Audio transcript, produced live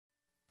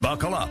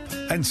Buckle up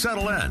and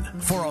settle in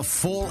for a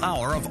full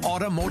hour of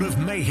automotive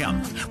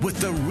mayhem with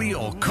the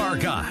real car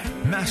guy,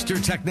 master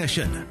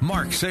technician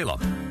Mark Salem,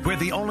 where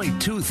the only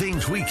two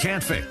things we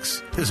can't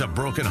fix is a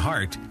broken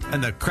heart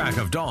and the crack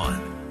of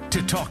dawn.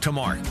 To talk to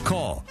Mark,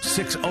 call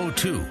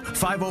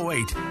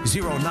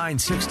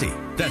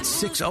 602-508-0960.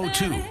 That's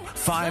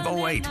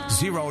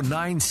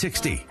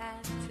 602-508-0960.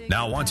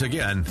 Now, once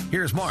again,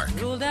 here's Mark.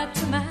 Well,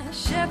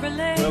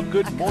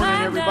 good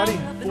morning, everybody.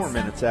 4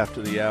 minutes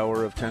after the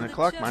hour of 10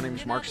 o'clock. My name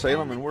is Mark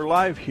Salem, and we're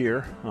live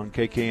here on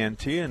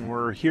KKNT, and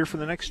we're here for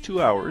the next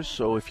 2 hours.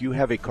 So if you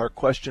have a car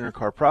question or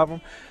car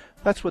problem,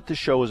 that's what this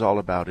show is all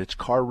about. It's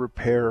car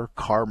repair,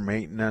 car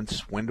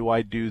maintenance. When do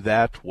I do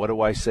that? What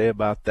do I say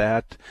about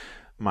that?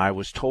 I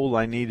was told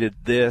I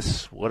needed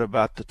this. What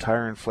about the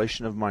tire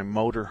inflation of my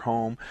motor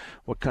home?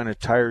 What kind of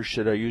tires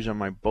should I use on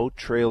my boat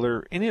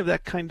trailer? Any of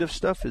that kind of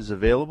stuff is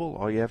available.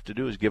 All you have to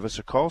do is give us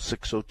a call,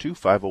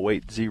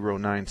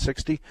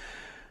 602-508-0960.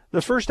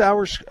 The first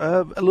hour's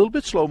a little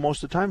bit slow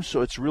most of the time,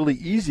 so it's really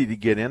easy to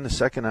get in. The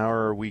second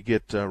hour, we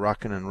get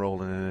rocking and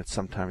rolling, and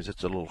sometimes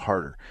it's a little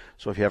harder.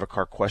 So if you have a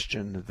car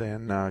question,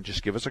 then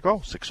just give us a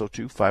call,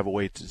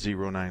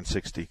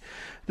 602-508-0960.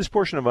 This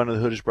portion of Under the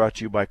Hood is brought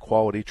to you by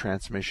Quality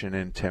Transmission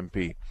in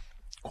Tempe.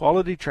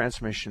 Quality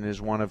Transmission is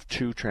one of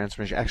three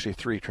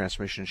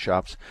transmission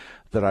shops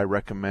that I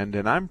recommend,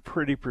 and I'm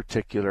pretty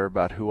particular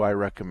about who I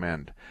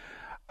recommend.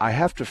 I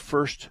have to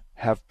first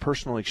have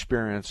personal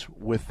experience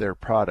with their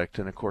product,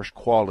 and of course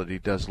Quality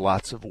does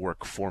lots of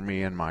work for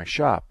me in my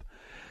shop.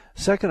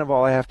 Second of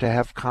all, I have to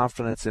have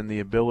confidence in the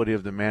ability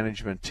of the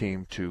management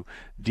team to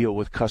deal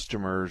with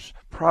customers'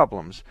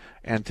 problems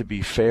and to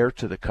be fair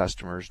to the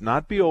customers.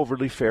 Not be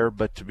overly fair,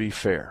 but to be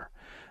fair.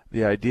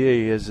 The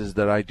idea is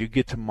that I do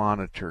get to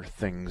monitor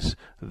things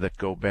that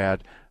go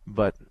bad,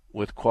 but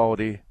with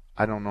Quality,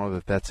 I don't know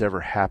that that's ever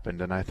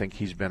happened, and I think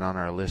he's been on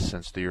our list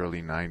since the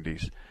early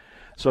 90s.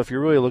 So if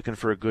you're really looking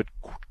for a good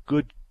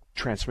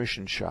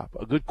transmission shop,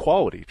 a good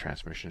quality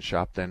transmission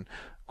shop, then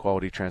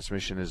Quality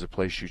Transmission is a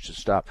place you should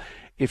stop.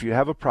 If you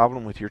have a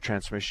problem with your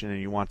transmission and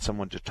you want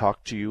someone to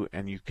talk to you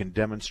and you can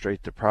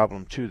demonstrate the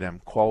problem to them,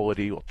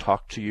 Quality will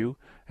talk to you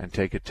and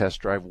take a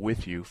test drive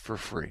with you for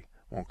free.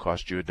 Won't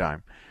cost you a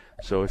dime.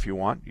 So if you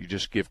want, you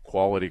just give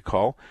Quality a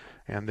call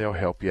and they'll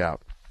help you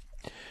out.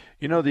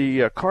 You know,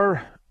 the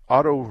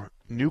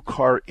new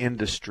car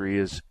industry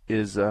is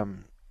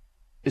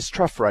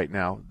tough right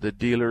now. The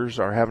dealers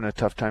are having a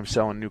tough time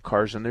selling new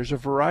cars, and there's a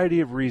variety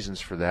of reasons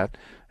for that.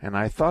 And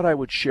I thought I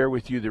would share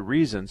with you the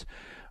reasons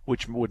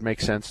which would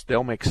make sense.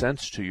 They'll make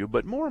sense to you.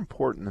 But more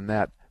important than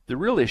that, the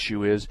real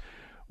issue is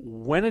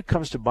when it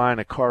comes to buying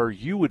a car,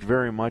 you would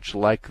very much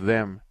like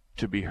them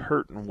to be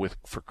hurting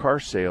for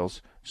car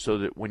sales so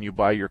that when you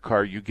buy your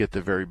car, you get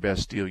the very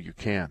best deal you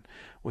can.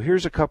 Well,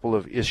 here's a couple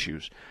of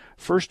issues.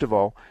 First of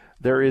all,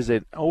 there is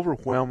an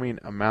overwhelming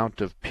amount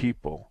of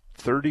people.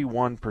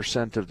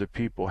 31% of the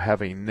people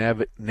have a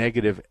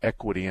negative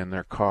equity in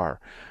their car.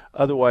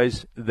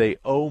 Otherwise, they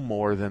owe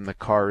more than the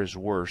car is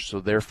worth, so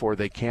therefore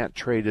they can't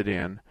trade it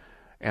in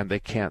and they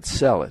can't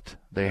sell it.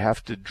 They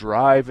have to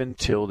drive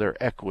until their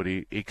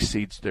equity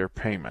exceeds their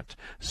payment.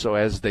 So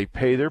as they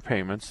pay their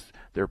payments,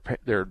 their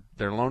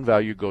loan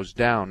value goes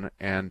down,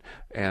 and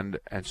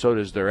so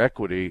does their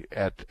equity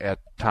at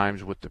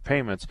times with the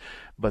payments.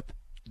 But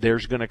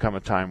there's going to come a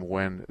time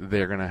when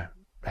they're going to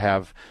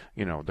have,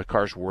 the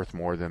car's worth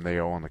more than they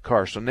owe on the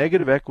car. So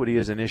negative equity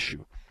is an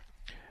issue.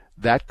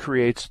 That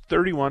creates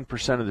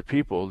 31% of the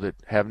people that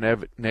have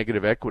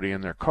negative equity in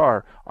their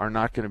car are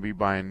not going to be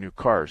buying new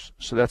cars.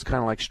 So that's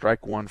kind of like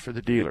strike one for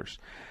the dealers.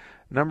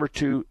 Number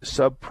two,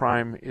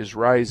 subprime is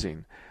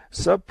rising.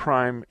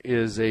 Subprime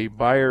is a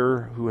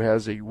buyer who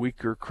has a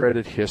weaker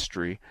credit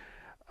history.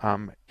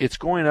 It's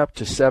going up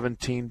to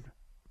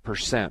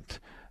 17%.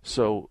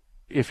 So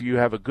if you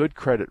have a good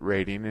credit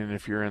rating, and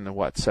if you're in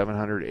the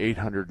 700,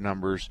 800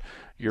 numbers,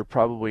 you're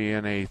probably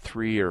in a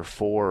 3 or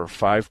 4 or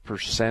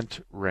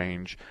 5%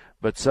 range.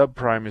 But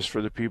subprime is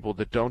for the people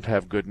that don't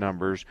have good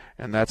numbers,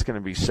 and that's going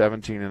to be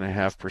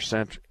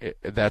 17.5%.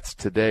 That's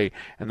today,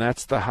 and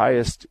that's the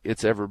highest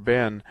it's ever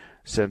been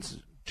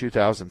since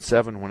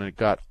 2007 when it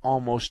got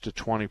almost to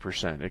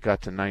 20%. It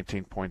got to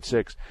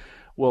 19.6.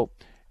 Well,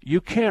 you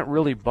can't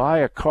really buy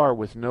a car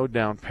with no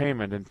down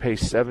payment and pay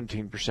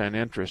 17%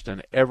 interest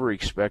and ever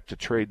expect to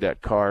trade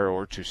that car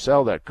or to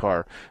sell that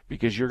car,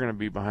 because you're going to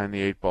be behind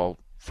the 8 ball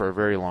for a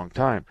very long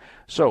time.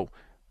 So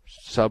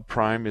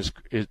subprime is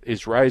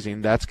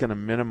rising. That's going to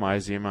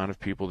minimize the amount of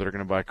people that are going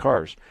to buy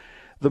cars.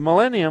 The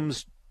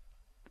millennials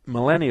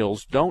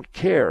don't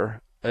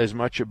care as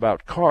much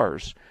about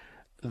cars.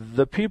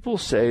 The people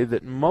say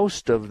that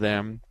most of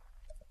them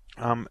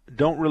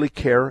don't really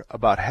care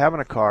about having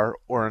a car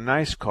or a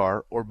nice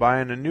car or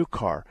buying a new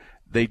car.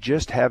 They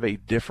just have a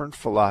different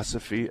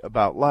philosophy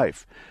about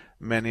life.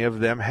 Many of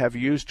them have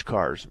used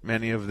cars.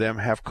 Many of them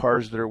have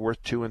cars that are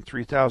worth $2,000 and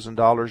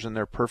 $3,000, and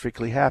they're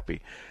perfectly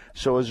happy.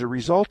 So as a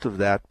result of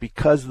that,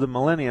 because the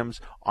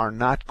millennials are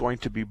not going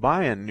to be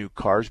buying new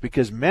cars,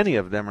 because many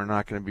of them are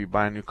not going to be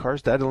buying new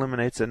cars, that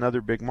eliminates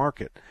another big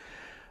market.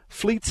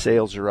 fleet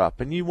sales are up.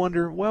 And you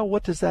wonder, well,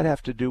 what does that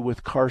have to do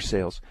with car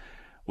sales?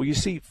 Well, you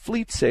see,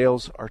 fleet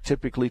sales are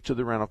typically to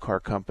the rental car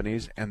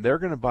companies, and they're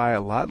going to buy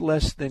a lot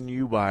less than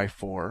you buy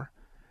for,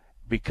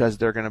 because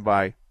they're going to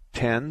buy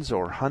tens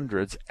or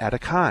hundreds at a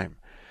time.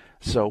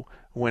 So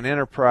when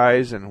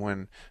Enterprise and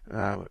when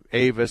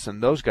Avis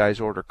and those guys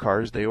order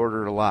cars, they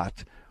order a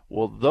lot.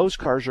 Well, those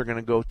cars are going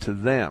to go to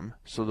them,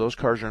 so those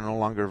cars are no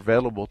longer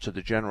available to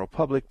the general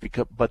public,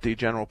 but the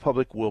general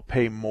public will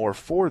pay more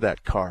for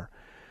that car.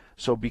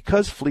 So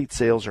because fleet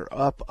sales are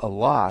up a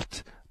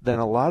lot, then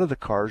a lot of the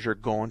cars are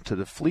going to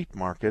the fleet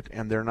market,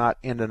 and they're not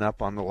ending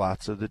up on the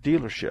lots of the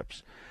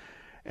dealerships.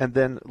 And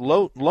then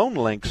loan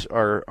lengths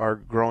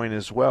are growing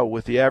as well,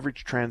 with the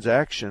average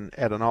transaction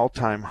at an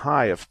all-time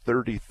high of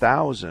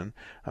 30,000.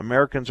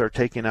 Americans are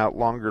taking out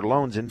longer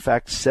loans. In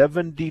fact,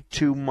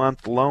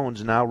 72-month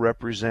loans now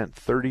represent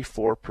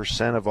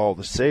 34% of all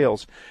the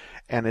sales,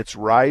 and it's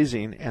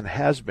rising and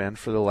has been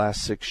for the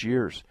last 6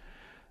 years.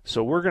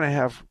 So we're going to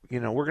have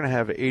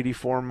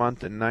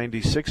 84-month and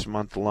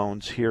 96-month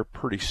loans here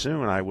pretty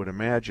soon, I would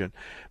imagine.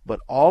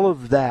 But all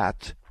of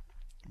that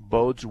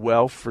bodes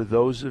well for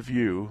those of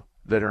you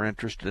that are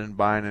interested in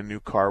buying a new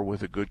car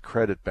with a good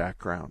credit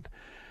background.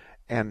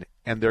 And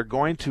they're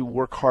going to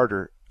work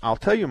harder. I'll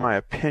tell you my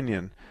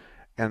opinion,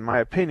 and my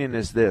opinion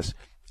is this.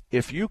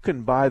 If you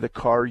can buy the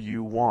car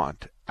you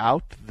want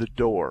out the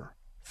door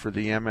for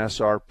the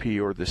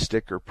MSRP or the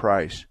sticker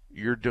price,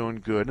 you're doing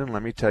good, and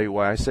let me tell you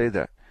why I say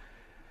that.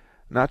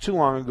 Not too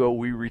long ago,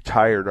 we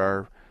retired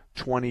our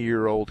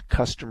 20-year-old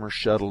customer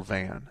shuttle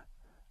van,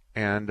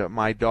 and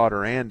my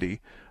daughter, Andy,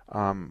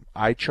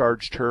 I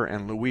charged her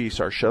and Luis,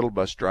 our shuttle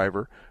bus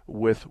driver,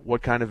 with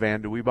what kind of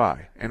van do we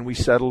buy, and we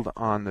settled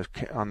on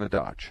the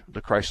Dodge,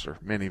 the Chrysler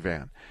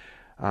minivan.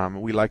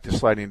 We like the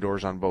sliding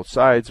doors on both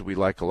sides. We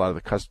like a lot of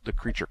the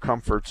creature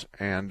comforts,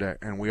 and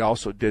we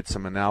also did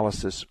some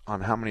analysis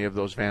on how many of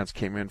those vans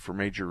came in for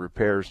major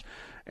repairs,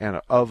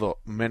 and of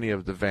many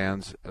of the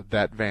vans,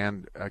 that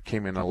van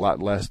came in a lot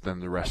less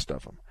than the rest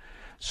of them.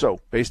 So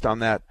based on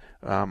that,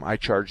 I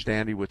charged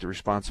Andy with the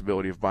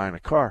responsibility of buying a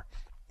car.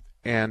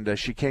 And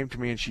she came to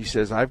me and she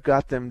says, I've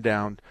got them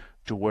down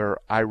to where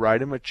I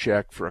write him a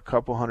check for a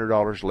couple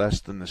 $100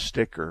 less than the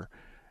sticker,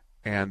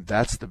 and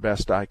that's the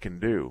best I can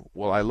do.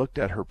 Well, I looked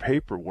at her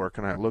paperwork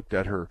and I looked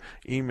at her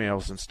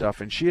emails and stuff,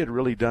 and she had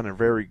really done a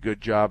very good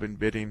job in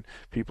bidding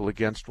people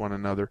against one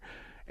another.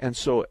 And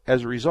so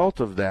as a result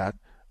of that,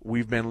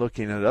 we've been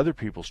looking at other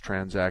people's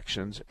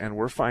transactions, and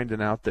we're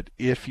finding out that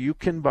if you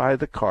can buy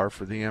the car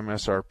for the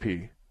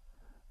MSRP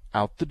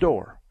out the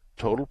door,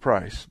 total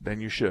price, then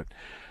you should.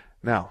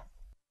 Now,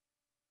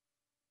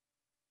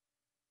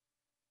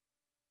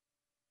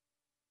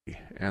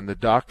 and the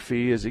dock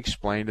fee is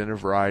explained in a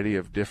variety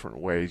of different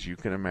ways. You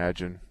can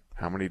imagine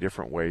how many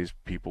different ways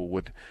people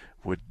would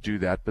do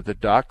that. But the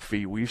dock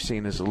fee we've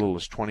seen as little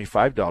as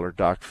 $25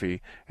 dock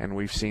fee, and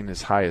we've seen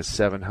as high as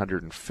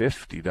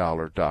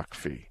 $750 dock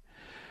fee.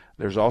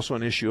 There's also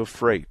an issue of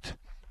freight.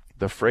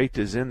 The freight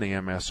is in the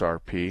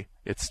MSRP.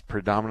 It's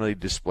predominantly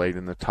displayed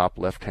in the top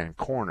left-hand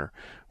corner,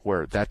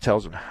 where that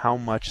tells him how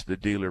much the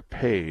dealer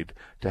paid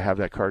to have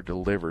that car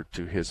delivered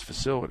to his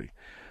facility.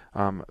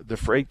 The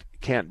freight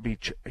can't be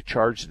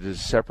charged as a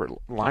separate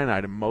line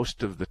item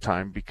most of the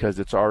time because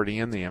it's already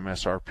in the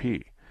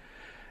MSRP.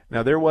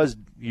 Now, there was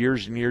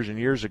years and years and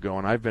years ago,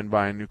 and I've been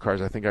buying new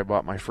cars. I think I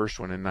bought my first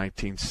one in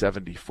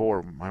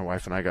 1974. My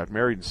wife and I got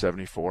married in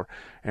 74,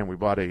 and we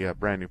bought a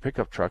brand new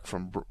pickup truck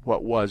from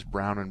what was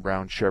Brown &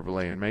 Brown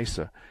Chevrolet in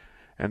Mesa.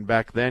 And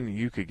back then,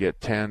 you could get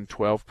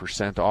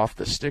 10-12% off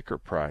the sticker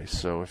price.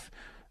 So if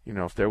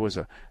there was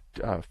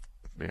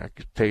I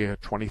could take a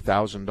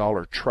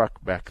 $20,000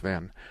 truck back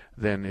then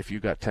if you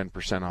got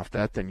 10% off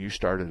that, then you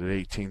started at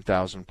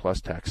 $18,000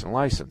 plus tax and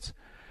license.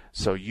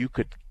 So you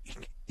could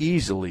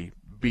easily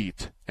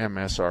beat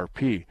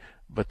MSRP,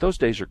 but those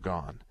days are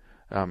gone.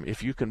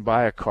 If you can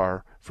buy a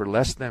car for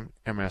less than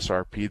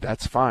MSRP,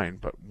 that's fine.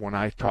 But when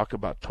I talk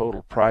about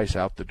total price,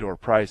 out the door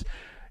price,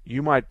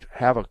 you might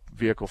have a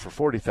vehicle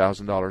for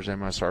 $40,000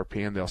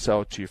 MSRP and they'll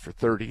sell it to you for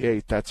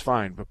 $38,000. That's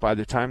fine. But by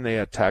the time they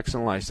add tax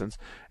and license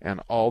and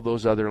all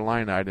those other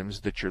line items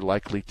that you're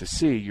likely to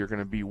see, you're going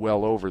to be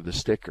well over the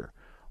sticker.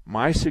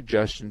 My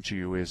suggestion to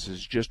you is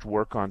just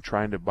work on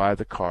trying to buy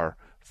the car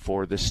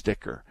for the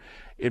sticker.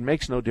 It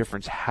makes no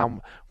difference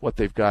what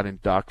they've got in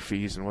dock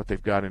fees and what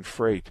they've got in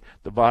freight.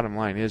 The bottom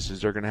line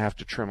is they're going to have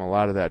to trim a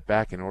lot of that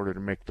back in order to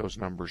make those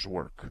numbers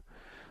work.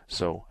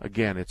 So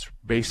again, it's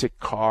basic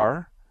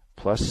car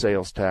plus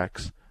sales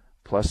tax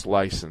plus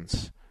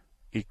license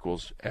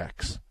equals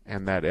X,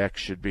 and that X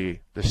should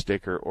be the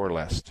sticker or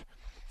less.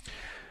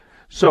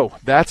 So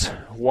that's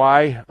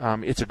why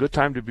it's a good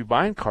time to be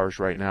buying cars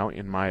right now,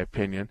 in my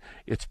opinion.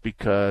 It's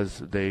because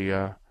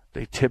they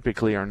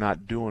typically are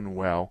not doing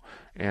well,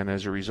 and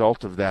as a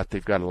result of that,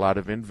 they've got a lot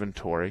of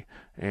inventory,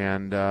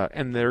 and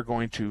they're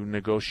going to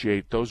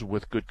negotiate. Those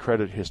with good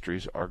credit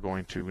histories are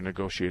going to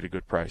negotiate a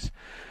good price.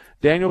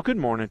 Daniel, good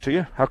morning to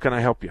you. How can I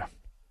help you?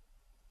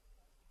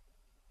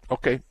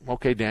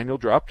 Okay, Daniel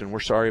dropped, and we're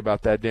sorry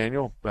about that,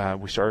 Daniel.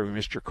 We're sorry we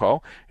missed your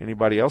call.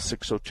 Anybody else?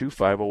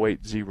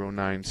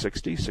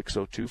 602-508-0960,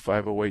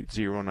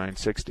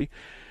 602-508-0960.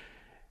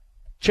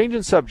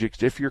 Changing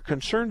subjects, if you're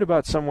concerned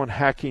about someone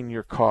hacking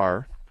your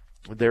car,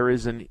 there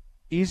is an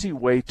easy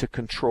way to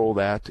control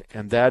that,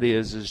 and that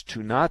is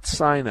to not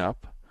sign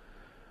up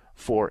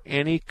for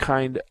any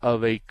kind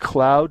of a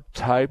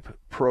cloud-type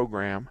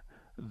program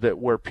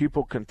where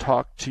people can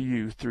talk to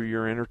you through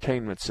your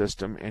entertainment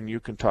system and you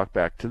can talk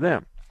back to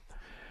them.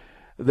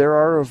 There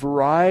are a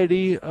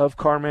variety of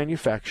car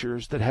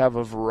manufacturers that have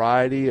a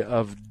variety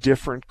of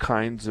different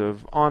kinds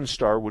of.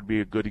 OnStar would be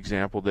a good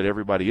example that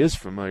everybody is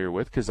familiar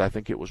with because I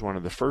think it was one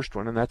of the first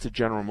one, and that's a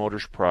General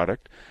Motors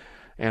product.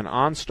 And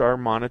OnStar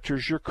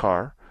monitors your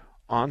car.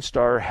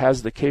 OnStar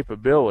has the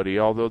capability,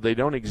 although they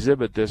don't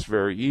exhibit this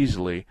very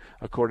easily,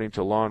 according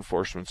to law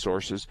enforcement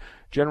sources.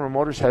 General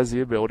Motors has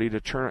the ability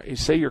to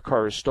say your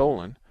car is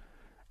stolen,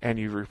 and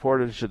you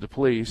report it to the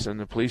police, and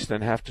the police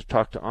then have to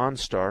talk to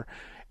OnStar.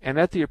 And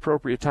at the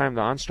appropriate time,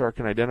 the OnStar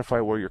can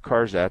identify where your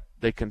car's at.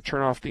 They can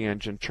turn off the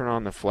engine, turn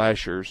on the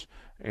flashers,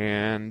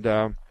 and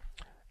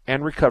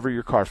recover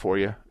your car for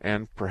you.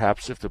 And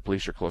perhaps if the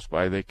police are close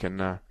by, they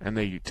can, and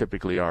they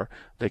typically are,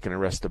 they can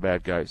arrest the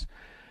bad guys.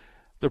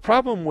 The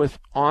problem with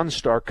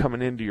OnStar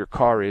coming into your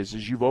car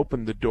is you've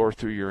opened the door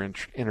through your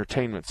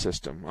entertainment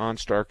system.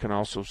 OnStar can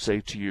also say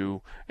to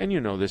you, and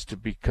you know this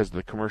because of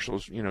the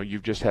commercials,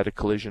 you've just had a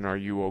collision. Are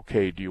you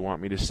okay? Do you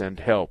want me to send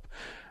help?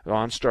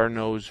 OnStar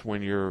knows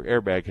when your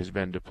airbag has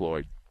been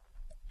deployed.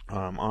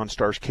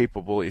 OnStar's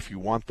capable, if you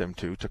want them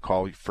to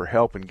call for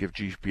help and give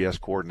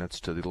GPS coordinates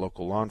to the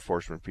local law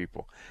enforcement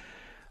people.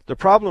 The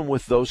problem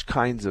with those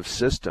kinds of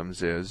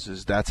systems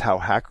is that's how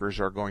hackers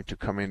are going to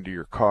come into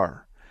your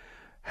car.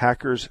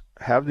 Hackers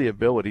have the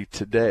ability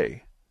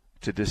today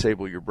to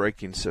disable your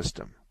braking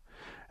system.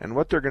 And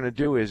what they're going to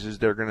do is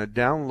they're going to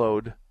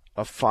download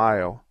a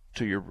file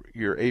to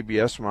your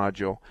ABS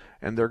module,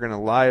 and they're going to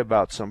lie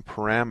about some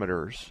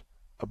parameters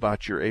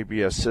about your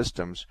ABS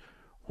systems,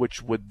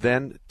 which would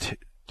then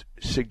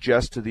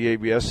suggest to the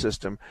ABS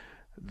system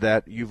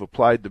that you've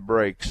applied the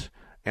brakes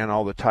and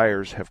all the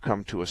tires have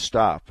come to a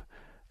stop.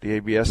 The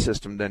ABS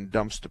system then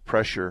dumps the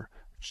pressure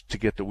to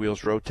get the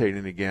wheels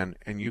rotating again,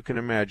 and you can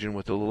imagine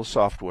with a little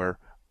software,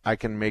 I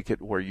can make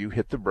it where you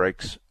hit the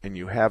brakes and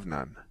you have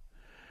none.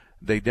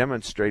 They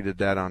demonstrated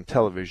that on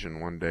television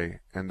one day,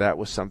 and that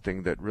was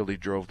something that really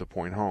drove the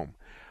point home.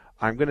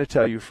 I'm going to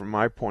tell you from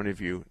my point of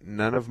view,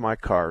 none of my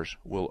cars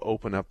will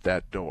open up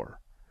that door.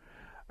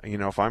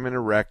 If I'm in a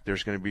wreck,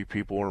 there's going to be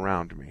people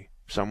around me.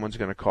 Someone's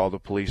going to call the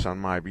police on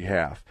my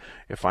behalf.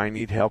 If I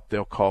need help,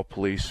 they'll call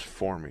police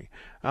for me.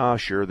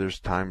 Sure, there's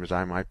times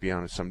I might be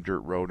on some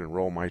dirt road and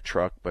roll my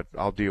truck, but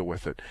I'll deal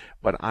with it.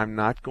 But I'm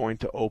not going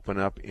to open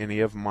up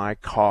any of my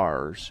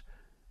cars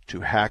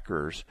to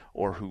hackers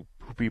or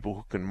people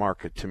who can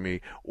market to me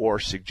or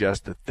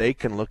suggest that they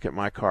can look at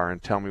my car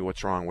and tell me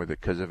what's wrong with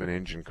it because of an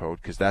engine code,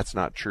 because that's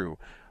not true.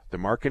 The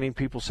marketing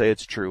people say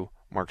it's true.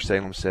 Mark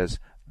Salem says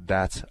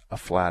that's a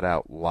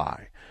flat-out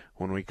lie.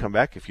 When we come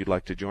back, if you'd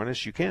like to join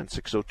us, you can.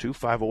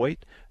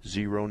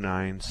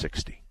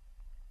 602-508-0960.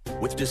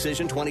 With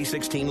Decision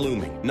 2016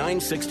 looming,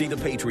 960 The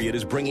Patriot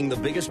is bringing the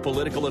biggest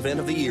political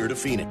event of the year to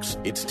Phoenix.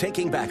 It's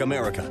Taking Back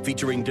America,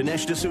 featuring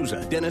Dinesh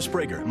D'Souza, Dennis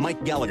Prager,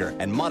 Mike Gallagher,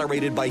 and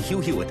moderated by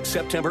Hugh Hewitt,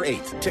 September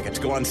 8th. Tickets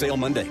go on sale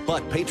Monday,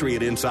 but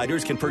Patriot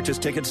insiders can purchase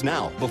tickets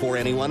now before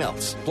anyone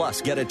else.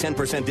 Plus, get a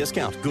 10%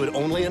 discount, good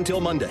only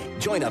until Monday.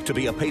 Join up to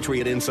be a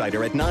Patriot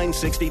insider at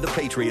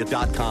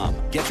 960thepatriot.com.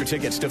 Get your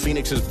tickets to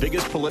Phoenix's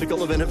biggest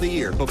political event of the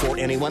year before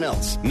anyone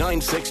else.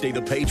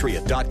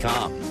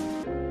 960thepatriot.com.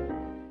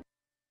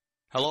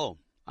 Hello,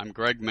 I'm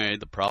Greg May,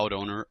 the proud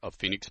owner of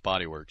Phoenix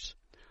Body Works.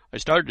 I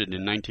started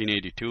in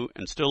 1982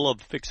 and still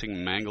love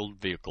fixing mangled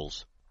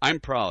vehicles.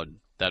 I'm proud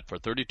that for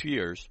 32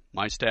 years,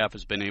 my staff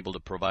has been able to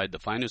provide the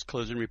finest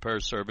collision repair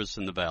service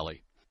in the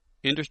Valley.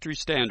 Industry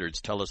standards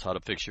tell us how to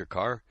fix your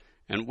car,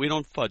 and we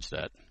don't fudge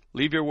that.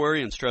 Leave your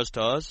worry and stress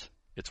to us.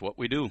 It's what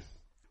we do.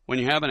 When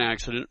you have an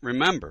accident,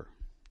 remember,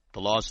 the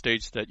law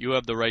states that you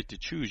have the right to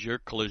choose your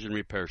collision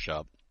repair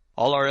shop.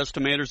 All our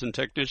estimators and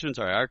technicians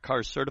are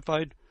IRCAR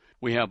certified.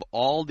 We have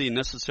all the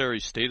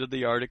necessary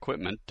state-of-the-art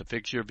equipment to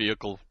fix your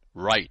vehicle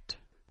right.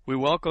 We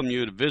welcome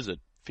you to visit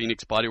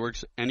Phoenix Body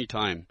Works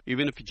anytime,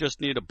 even if you just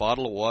need a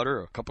bottle of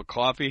water, a cup of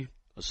coffee,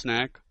 a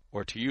snack,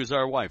 or to use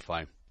our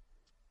Wi-Fi.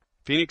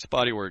 Phoenix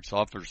Body Works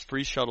offers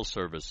free shuttle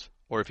service,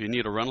 or if you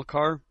need a rental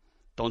car,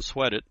 don't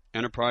sweat it.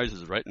 Enterprise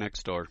is right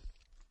next door.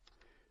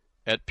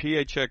 At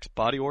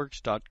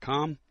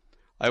phxbodyworks.com,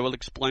 I will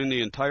explain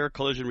the entire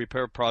collision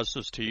repair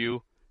process to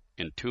you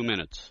in 2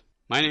 minutes.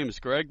 My name is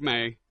Greg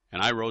May,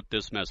 and I wrote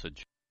this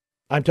message.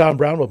 I'm Tom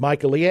Brown with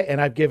Mike Aaliyah,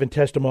 and I've given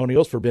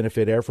testimonials for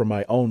Benefit Air from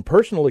my own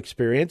personal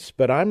experience,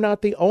 but I'm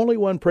not the only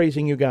one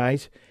praising you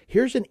guys.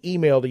 Here's an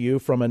email to you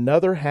from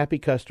another happy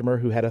customer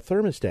who had a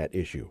thermostat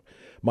issue.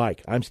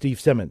 Mike, I'm Steve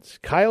Simmons.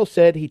 Kyle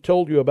said he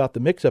told you about the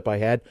mix-up I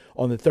had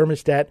on the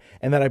thermostat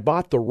and that I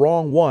bought the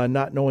wrong one,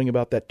 not knowing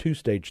about that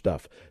two-stage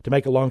stuff. To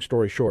make a long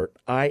story short,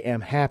 I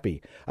am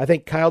happy. I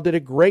think Kyle did a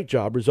great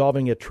job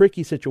resolving a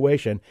tricky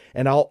situation,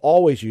 and I'll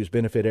always use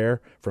Benefit Air.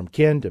 From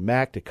Ken to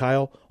Mac to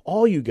Kyle,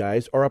 all you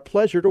guys are a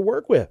pleasure to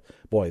work with.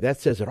 Boy, that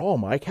says it all,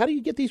 Mike. How do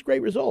you get these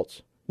great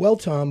results? Well,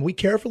 Tom, we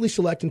carefully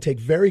select and take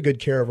very good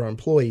care of our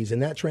employees,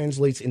 and that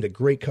translates into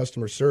great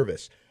customer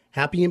service.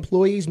 Happy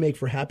employees make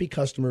for happy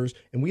customers,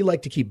 and we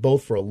like to keep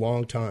both for a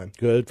long time.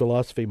 Good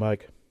philosophy,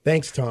 Mike.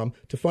 Thanks, Tom.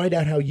 To find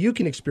out how you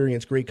can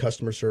experience great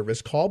customer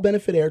service, call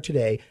Benefit Air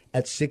today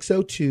at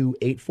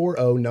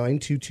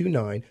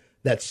 602-840-9229.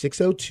 That's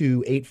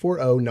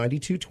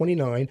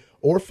 602-840-9229,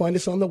 or find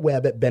us on the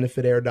web at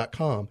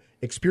benefitair.com.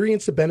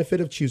 Experience the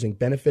benefit of choosing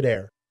Benefit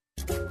Air.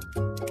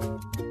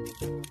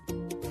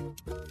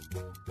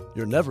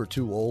 You're never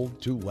too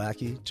old, too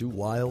wacky, too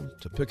wild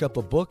to pick up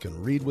a book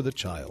and read with a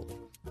child.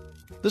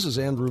 This is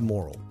Andrew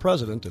Morrill,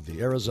 president of the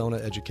Arizona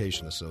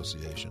Education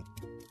Association.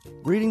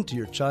 Reading to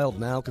your child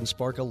now can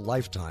spark a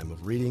lifetime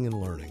of reading and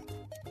learning.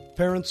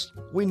 Parents,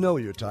 we know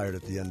you're tired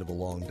at the end of a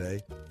long day,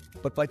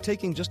 but by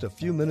taking just a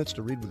few minutes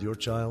to read with your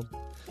child,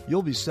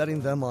 you'll be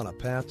setting them on a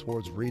path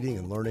towards reading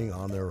and learning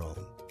on their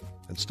own.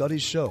 And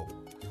studies show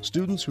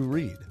students who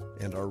read,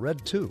 and are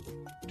read to,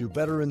 do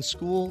better in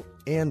school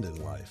and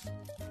in life.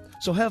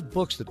 So have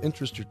books that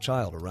interest your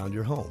child around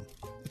your home.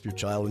 If your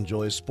child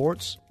enjoys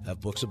sports,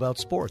 have books about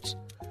sports.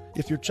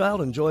 If your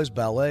child enjoys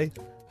ballet,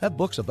 have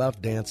books about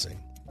dancing.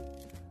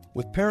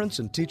 With parents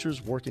and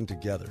teachers working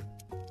together,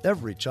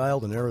 every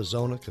child in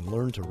Arizona can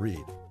learn to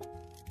read.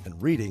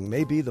 And reading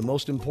may be the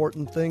most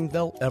important thing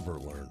they'll ever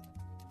learn.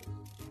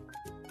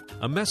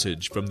 A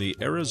message from the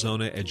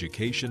Arizona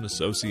Education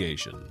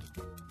Association.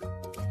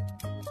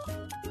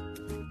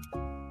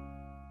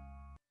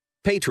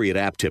 Patriot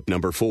app tip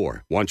number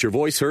 4. Want your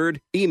voice heard?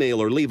 Email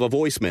or leave a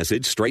voice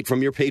message straight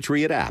from your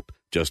Patriot app.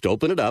 Just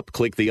open it up,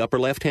 click the upper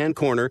left-hand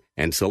corner,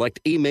 and select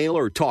email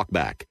or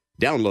talkback.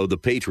 Download the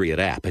Patriot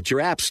app at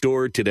your app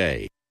store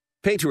today.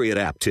 Patriot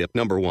app tip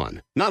number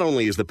 1. Not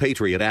only is the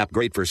Patriot app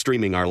great for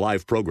streaming our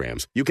live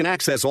programs, you can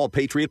access all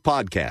Patriot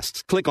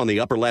podcasts. Click on the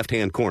upper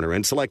left-hand corner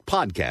and select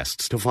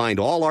podcasts to find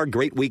all our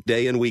great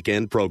weekday and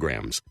weekend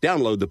programs.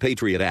 Download the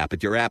Patriot app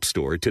at your app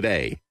store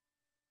today.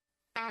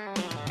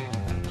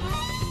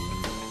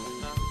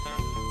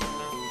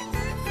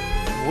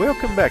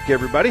 Welcome back,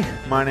 everybody.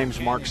 My name's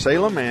Mark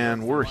Salem,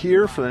 and we're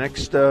here for the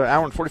next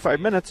hour and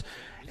 45 minutes.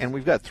 And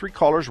we've got 3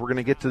 callers. We're going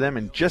to get to them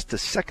in just a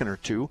second or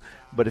two.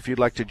 But if you'd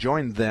like to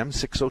join them,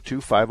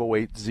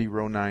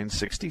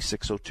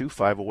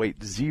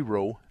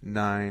 602-508-0960,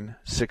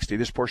 602-508-0960.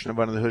 This portion of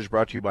Under the Hood is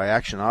brought to you by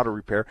Action Auto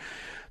Repair.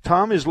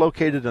 Tom is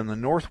located on the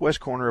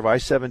northwest corner of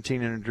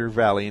I-17 in Deer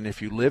Valley, and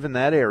if you live in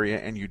that area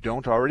and you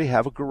don't already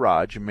have a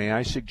garage, may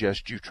I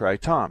suggest you try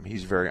Tom.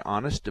 He's very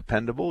honest,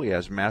 dependable. He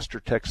has master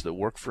techs that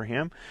work for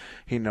him.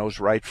 He knows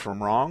right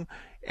from wrong.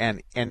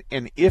 And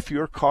if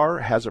your car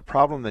has a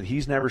problem that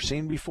he's never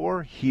seen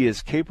before, he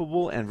is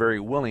capable and very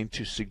willing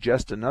to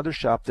suggest another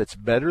shop that's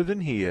better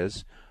than he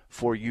is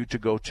for you to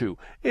go to.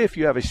 If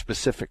you have a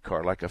specific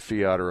car, like a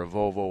Fiat or a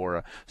Volvo or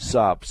a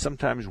Saab,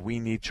 sometimes we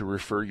need to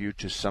refer you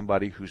to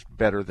somebody who's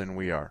better than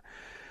we are.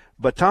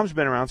 But Tom's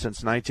been around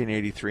since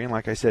 1983, and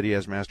like I said, he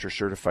has master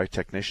certified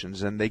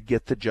technicians, and they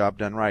get the job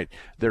done right.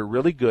 They're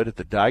really good at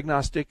the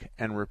diagnostic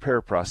and repair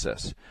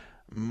process.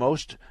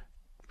 Most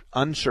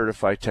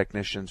uncertified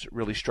technicians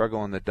really struggle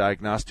on the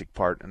diagnostic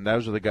part, and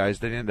those are the guys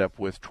that end up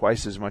with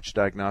twice as much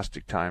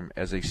diagnostic time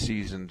as a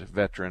seasoned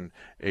veteran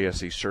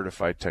ASE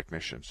certified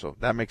technician. So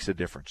that makes a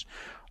difference.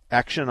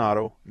 Action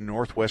Auto,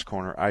 northwest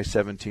corner,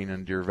 I-17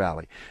 in Deer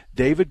Valley.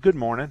 David, good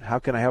morning. How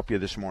can I help you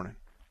this morning?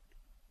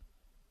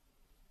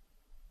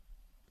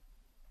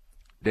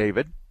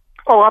 David?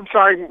 Oh, I'm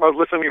sorry. I was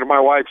listening to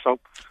my wife, so.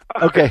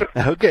 Okay,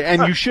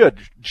 and you should.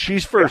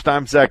 She's first,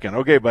 I'm second.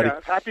 Okay, buddy. Yeah,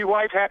 happy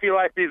wife, happy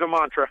life is a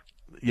mantra.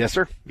 Yes,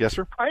 sir.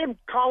 I am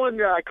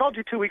calling. I called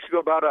you 2 weeks ago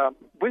about a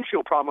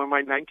windshield problem on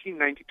my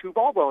 1992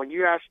 Volvo, and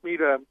you asked me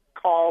to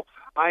call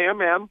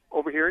IMM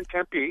over here in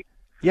Tempe.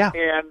 Yeah.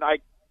 And I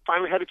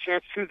finally had a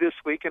chance to this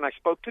week, and I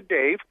spoke to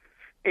Dave,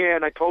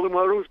 and I told him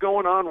what was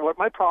going on, what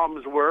my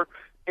problems were,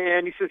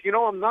 and he says,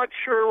 I'm not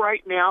sure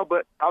right now,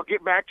 but I'll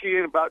get back to you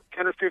in about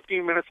 10 or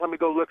 15 minutes. Let me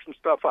go look some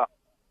stuff up.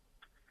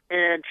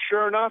 And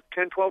sure enough,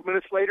 10, 12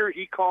 minutes later,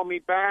 he called me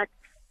back,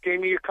 gave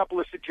me a couple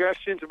of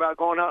suggestions about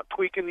going out,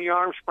 tweaking the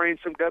arm, spraying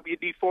some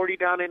WD-40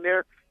 down in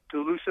there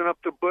to loosen up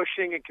the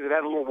bushing, because it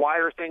had a little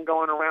wire thing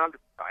going around.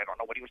 I don't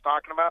know what he was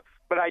talking about,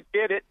 but I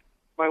did it.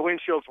 My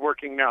windshield's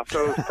working now,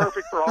 so it was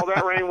perfect for all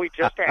that rain we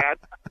just had.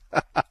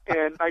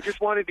 And I just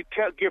wanted to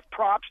give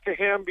props to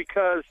him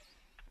because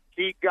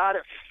he got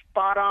it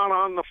spot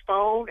on the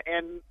phone,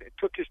 and it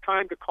took his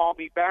time to call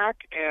me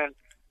back. And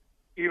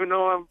even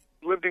though I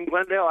lived in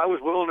Glendale, I was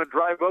willing to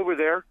drive over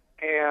there,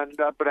 and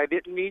but I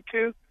didn't need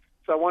to.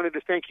 So I wanted to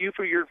thank you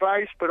for your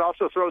advice, but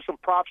also throw some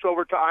props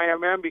over to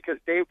IMM because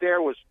Dave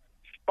there was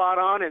spot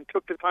on and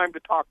took the time to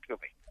talk to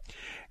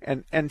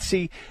me. And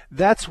see,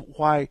 that's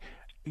why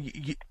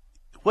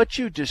What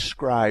you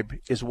describe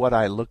is what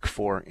I look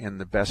for in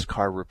the best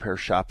car repair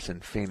shops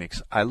in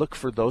Phoenix. I look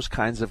for those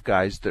kinds of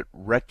guys that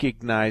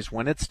recognize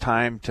when it's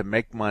time to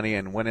make money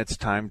and when it's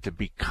time to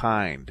be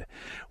kind,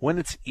 when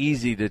it's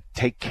easy to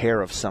take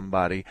care of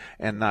somebody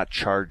and not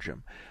charge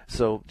them.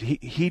 So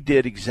he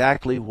did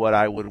exactly what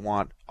I would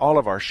want all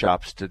of our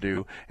shops to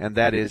do, and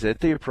that is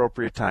at the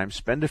appropriate time,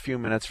 spend a few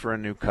minutes for a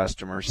new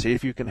customer, see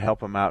if you can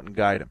help them out and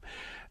guide them.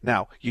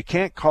 Now, you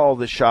can't call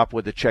the shop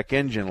with a check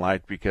engine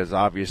light because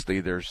obviously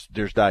there's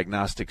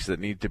diagnostics that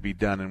need to be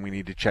done, and we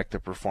need to check the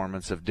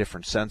performance of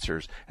different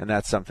sensors, and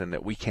that's something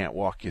that we can't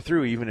walk you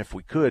through. Even if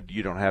we could,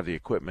 you don't have the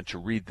equipment to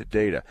read the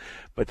data.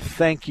 But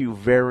thank you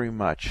very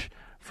much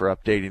for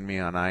updating me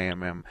on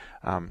IMM.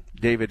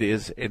 David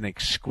is an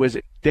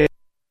exquisite...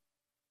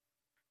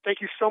 Thank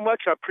you so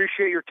much. I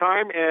appreciate your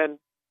time, and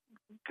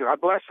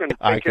God bless, and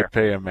I take care. could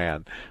pay a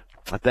man.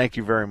 Thank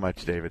you very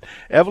much, David.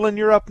 Evelyn,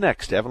 you're up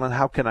next. Evelyn,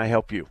 how can I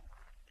help you?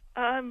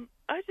 I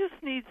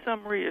just need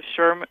some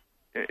reassuring.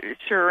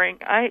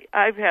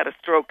 I've had a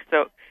stroke,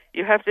 so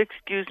you have to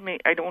excuse me.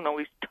 I don't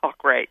always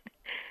talk right.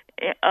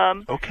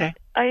 Okay.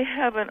 I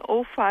have an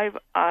 05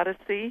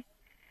 Odyssey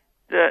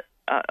that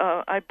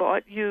I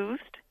bought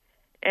used,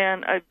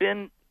 and I've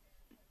been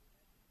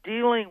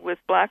dealing with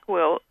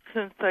Blackwell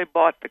since I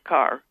bought the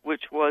car,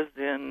 which was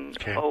in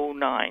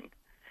 09,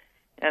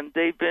 and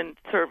they've been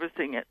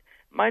servicing it.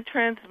 My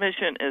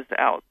transmission is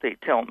out, they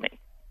tell me,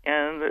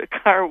 and the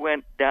car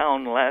went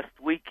down last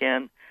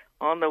weekend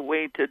on the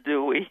way to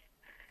Dewey.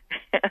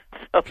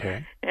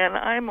 And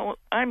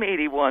I'm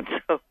 81,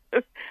 so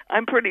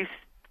I'm pretty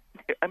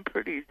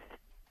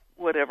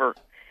whatever.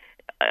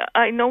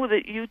 I know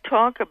that you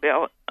talk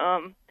about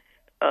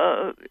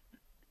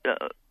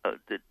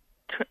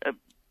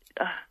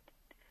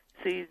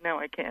see, now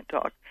I can't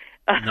talk.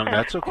 No,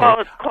 that's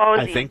okay.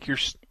 Quality, I think you're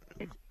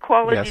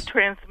quality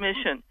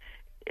transmission.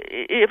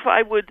 If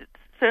I would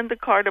send the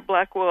car to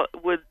Blackwell,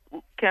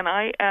 can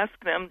I ask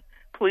them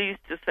please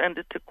to send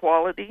it to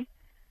Quality?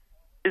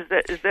 Is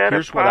that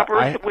a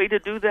proper way to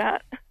do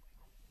that?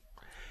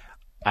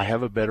 I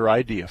have a better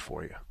idea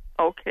for you.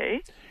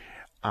 Okay.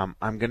 I'm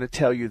going to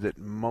tell you that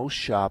most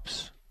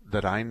shops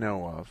that I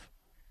know of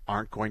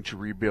aren't going to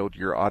rebuild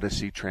your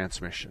Odyssey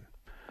transmission.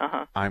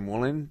 I'm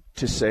willing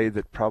to say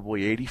that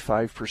probably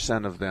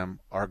 85% of them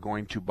are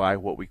going to buy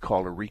what we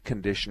call a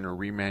reconditioned or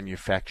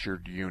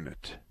remanufactured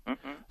unit.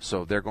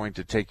 So they're going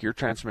to take your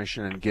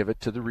transmission and give it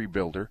to the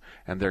rebuilder,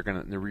 and the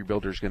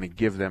rebuilder is going to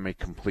give them a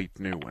complete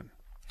new one.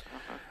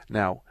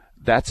 Now,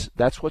 that's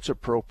what's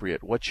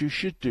appropriate. What you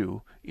should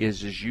do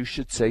is you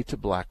should say to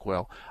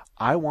Blackwell,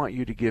 I want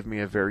you to give me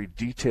a very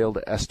detailed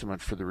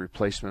estimate for the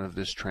replacement of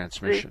this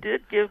transmission. They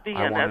did give me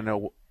an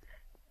estimate.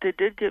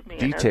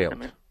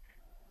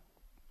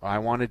 I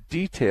want a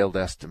detailed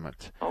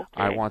estimate. Okay.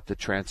 I want the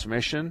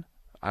transmission.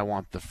 I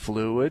want the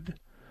fluid.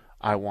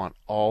 I want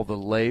all the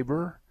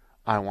labor.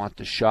 I want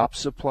the shop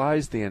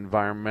supplies, the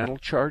environmental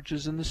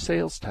charges, and the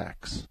sales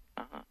tax.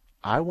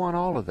 I want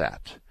all of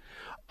that.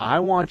 I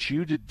want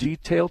you to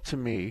detail to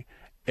me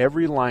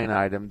every line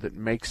item that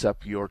makes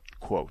up your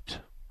quote.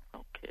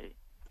 Okay.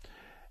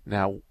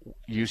 Now,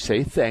 you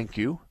say thank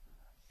you,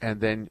 and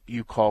then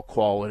you call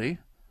Quality,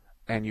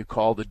 and you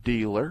call the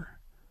dealer,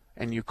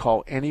 and you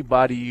call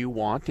anybody you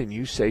want, and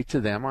you say to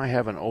them, I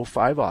have an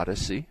 05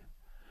 Odyssey,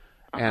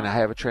 and I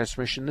have a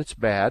transmission that's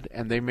bad,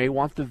 and they may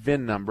want the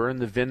VIN number, and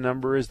the VIN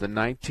number is the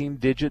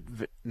 19-digit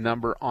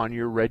number on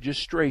your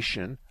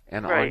registration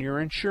and on your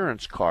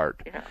insurance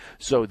card. Yeah.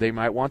 So they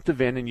might want the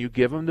VIN, and you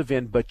give them the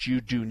VIN, but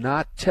you do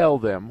not tell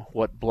them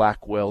what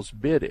Blackwell's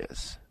bid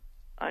is.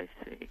 I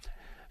see.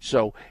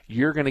 So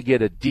you're going to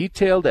get a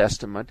detailed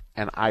estimate,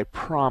 and I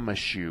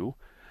promise you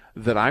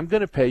that I'm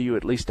going to pay you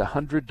at least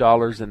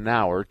 $100 an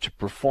hour to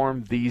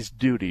perform these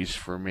duties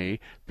for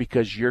me,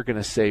 because you're going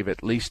to save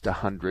at least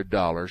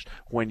 $100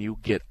 when you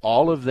get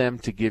all of them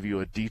to give you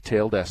a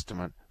detailed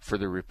estimate for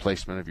the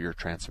replacement of your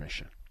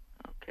transmission.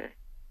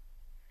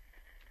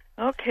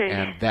 Okay.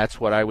 And that's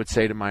what I would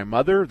say to my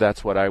mother.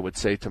 That's what I would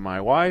say to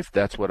my wife.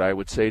 That's what I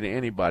would say to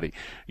anybody.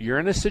 You're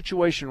in a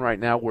situation right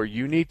now where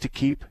you need to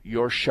keep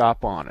your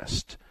shop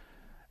honest.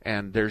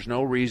 And there's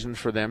no reason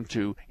for them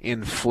to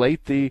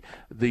inflate the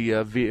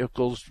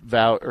vehicle's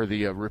value or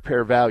the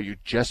repair value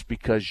just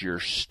because you're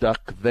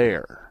stuck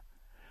there.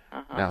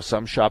 Now,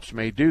 some shops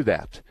may do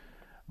that,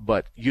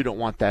 but you don't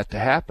want that to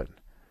happen.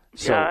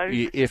 So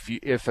if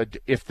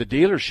the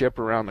dealership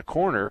around the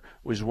corner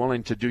was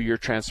willing to do your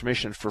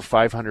transmission for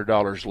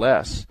 $500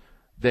 less,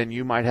 then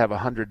you might have a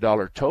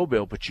 $100 tow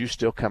bill, but you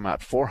still come out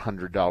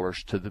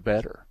 $400 to the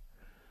better.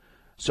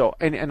 So,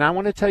 and I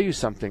want to tell you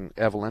something,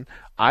 Evelyn.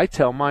 I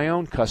tell my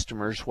own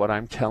customers what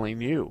I'm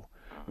telling you.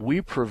 We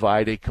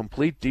provide a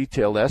complete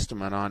detailed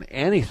estimate on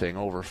anything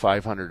over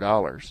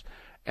 $500.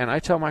 And I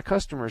tell my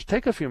customers,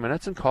 take a few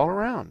minutes and call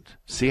around.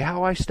 See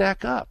how I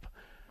stack up.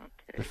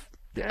 Okay.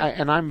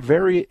 And I'm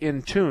very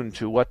in tune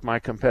to what my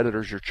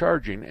competitors are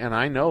charging, and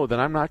I know that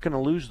I'm not going to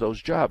lose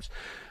those jobs.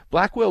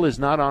 Blackwell is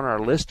not on our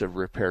list of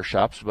repair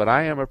shops, but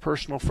I am a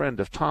personal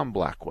friend of Tom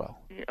Blackwell.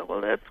 Yeah,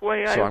 well, that's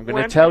why So I'm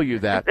going to tell you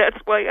that. That's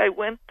why I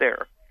went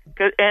there.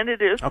 And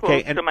it is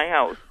close to my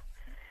house.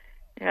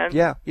 And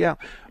Yeah.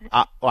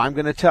 I'm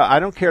going to tell. I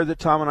don't care that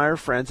Tom and I are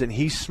friends, and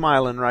he's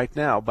smiling right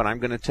now. But I'm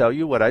going to tell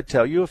you what I'd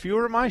tell you if you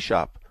were in my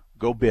shop.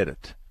 Go bid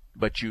it,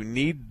 but you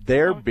need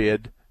their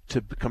bid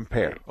to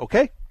compare.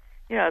 Okay?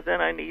 Yeah.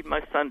 Then I need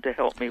my son to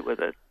help me with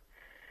it.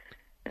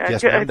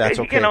 Yes, ma'am. That's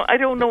okay. You know, I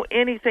don't know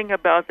anything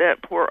about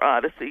that poor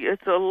Odyssey.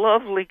 It's a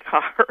lovely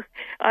car.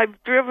 I've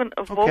driven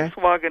a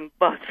Volkswagen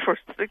bus for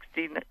since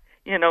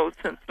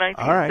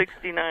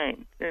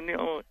 1969. And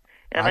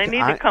I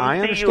need to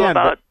come see you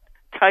about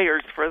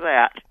tires for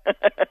that.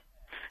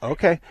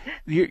 Okay.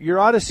 Your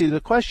Odyssey, the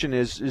question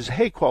is,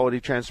 hey, Quality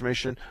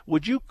Transmission,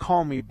 would you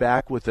call me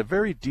back with a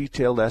very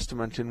detailed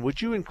estimate, and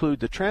would you include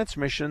the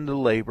transmission, the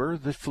labor,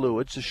 the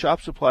fluids, the shop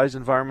supplies,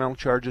 environmental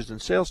charges,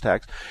 and sales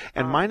tax?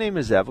 And my name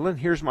is Evelyn.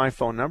 Here's my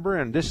phone number,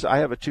 and I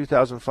have a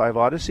 2005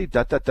 Odyssey,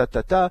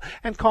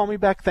 and call me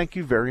back. Thank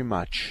you very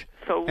much.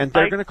 And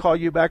they're going to call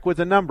you back with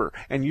a number,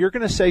 and you're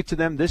going to say to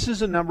them, this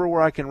is a number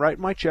where I can write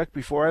my check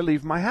before I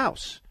leave my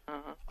house.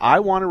 I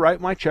want to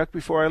write my check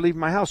before I leave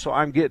my house, so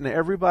I'm getting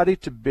everybody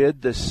to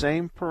bid the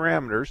same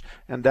parameters,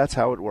 and that's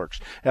how it works.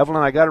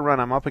 Evelyn, I got to run.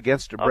 I'm up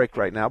against a break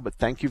right now, but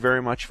thank you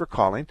very much for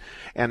calling.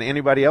 And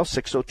anybody else,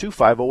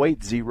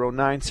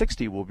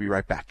 602-508-0960. We'll be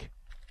right back.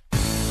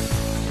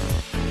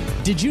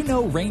 Did you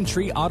know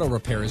Raintree Auto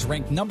Repair is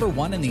ranked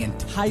 #1 in the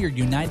entire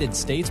United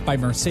States by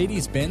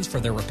Mercedes-Benz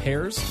for their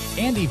repairs?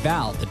 Andy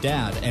Val, the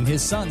dad, and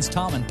his sons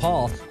Tom and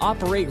Paul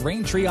operate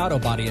Raintree Auto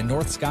Body in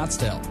North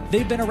Scottsdale.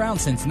 They've been around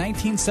since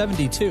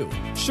 1972.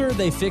 Sure,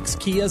 they fix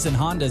Kias and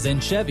Hondas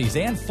and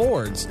Chevys and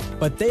Fords,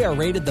 but they are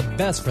rated the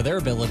best for their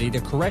ability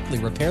to correctly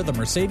repair the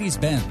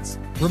Mercedes-Benz.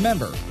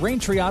 Remember,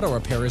 Raintree Auto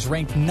Repair is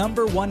ranked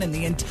 #1 in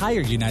the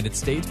entire United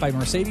States by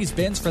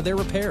Mercedes-Benz for their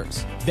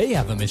repairs. They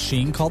have a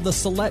machine called the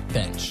Select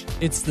Bench.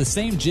 It's the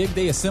same jig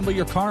they assemble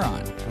your car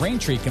on.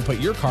 Raintree can put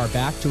your car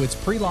back to its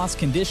pre-loss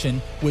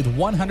condition with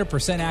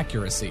 100%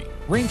 accuracy.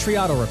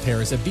 Raintree Auto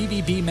Repair is a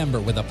BBB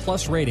member with a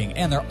plus rating,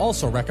 and they're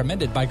also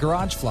recommended by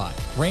GarageFly.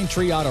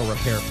 Raintree Auto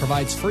Repair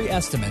provides free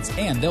estimates,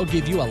 and they'll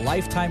give you a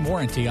lifetime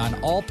warranty on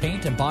all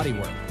paint and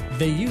bodywork.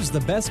 They use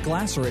the best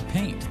Glasserit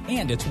paint,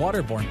 and it's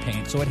waterborne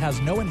paint, so it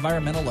has no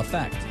environmental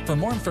effect. For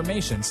more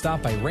information,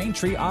 stop by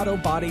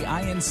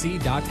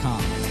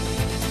RaintreeAutoBodyInc.com.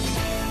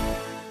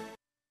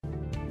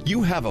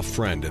 You have a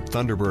friend at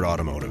Thunderbird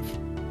Automotive,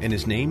 and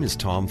his name is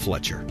Tom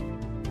Fletcher.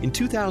 In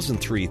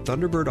 2003,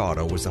 Thunderbird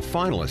Auto was a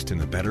finalist in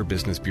the Better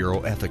Business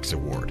Bureau Ethics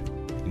Award.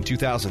 In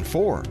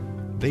 2004,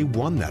 they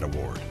won that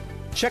award.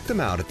 Check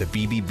them out at the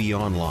BBB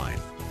online.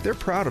 They're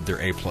proud of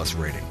their A+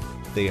 rating.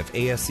 They have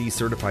ASE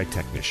certified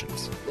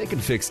technicians. They can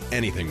fix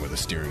anything with a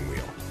steering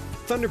wheel.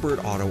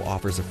 Thunderbird Auto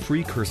offers a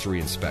free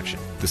cursory inspection,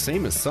 the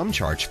same as some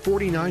charge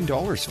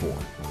 $49 for.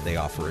 They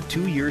offer a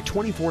 2-year,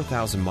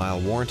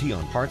 24,000-mile warranty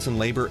on parts and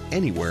labor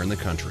anywhere in the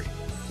country.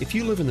 If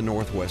you live in the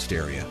Northwest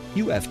area,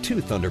 you have 2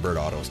 Thunderbird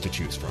Autos to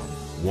choose from.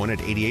 One at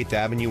 88th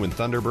Avenue in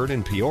Thunderbird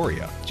in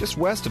Peoria, just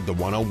west of the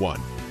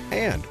 101.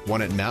 And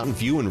one at Mountain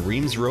View and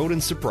Reams Road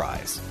in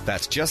Surprise.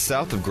 That's just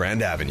south of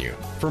Grand Avenue.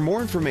 For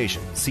more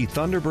information, see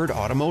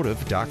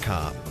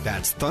ThunderbirdAutomotive.com.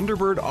 That's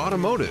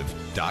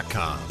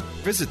ThunderbirdAutomotive.com.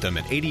 Visit them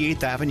at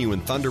 88th Avenue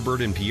in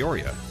Thunderbird in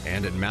Peoria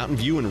and at Mountain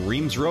View and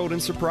Reams Road in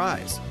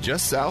Surprise,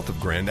 just south of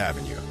Grand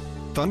Avenue.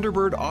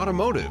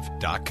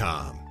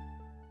 ThunderbirdAutomotive.com.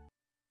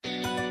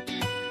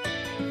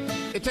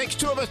 It takes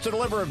 2 of us to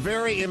deliver a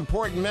very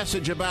important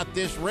message about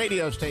this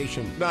radio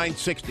station,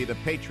 960 The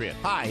Patriot.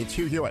 Hi, it's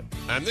Hugh Hewitt.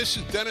 And this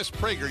is Dennis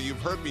Prager.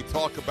 You've heard me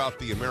talk about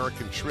the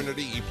American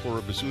Trinity, E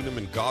Pluribus Unum,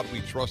 and God We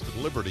Trust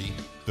and Liberty,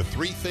 the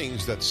 3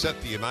 things that set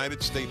the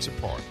United States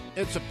apart.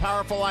 It's a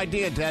powerful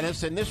idea,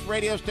 Dennis, and this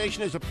radio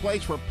station is a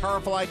place where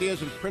powerful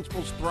ideas and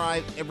principles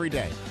thrive every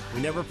day. We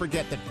never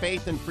forget that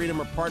faith and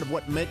freedom are part of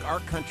what make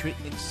our country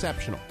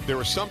exceptional. There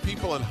are some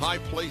people in high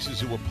places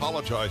who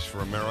apologize for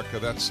America.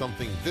 That's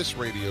something this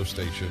radio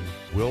station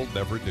will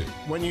never do.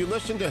 When you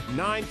listen to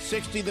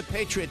 960 The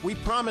Patriot, we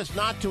promise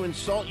not to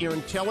insult your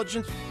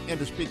intelligence and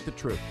to speak the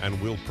truth. And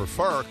we'll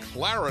prefer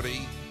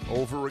clarity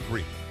over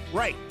agreement.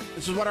 Right.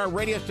 This is what our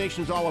radio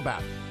station is all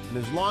about. And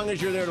as long as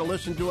you're there to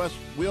listen to us,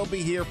 we'll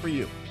be here for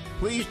you.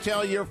 Please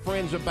tell your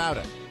friends about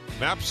it.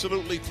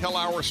 Absolutely tell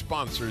our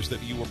sponsors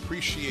that you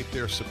appreciate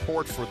their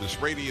support for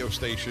this radio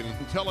station,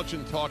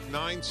 Intelligent Talk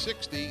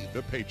 960,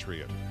 The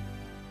Patriot.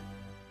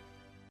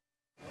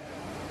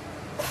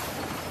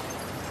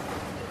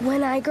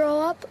 When I grow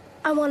up,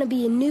 I want to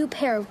be a new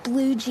pair of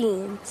blue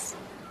jeans.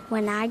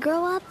 When I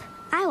grow up,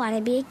 I want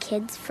to be a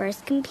kid's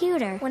first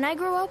computer. When I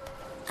grow up,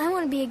 I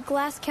want to be a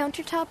glass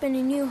countertop in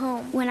a new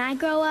home. When I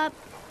grow up,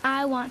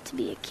 I want to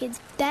be a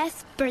kid's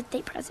best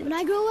birthday present. When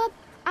I grow up,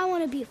 I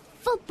want to be a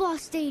football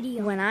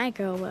stadium. When I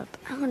grow up,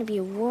 I want to be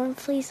a warm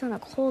fleece on a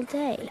cold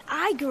day. When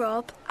I grow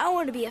up, I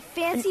want to be a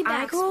fancy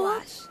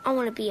backsplash. I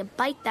want to be a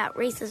bike that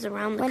races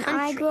around the country.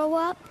 When I grow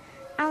up,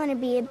 I want to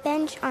be a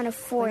bench on a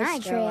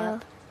forest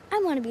trail. I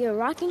want to be a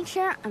rocking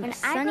chair on a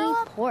sunny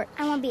porch.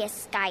 I want to be a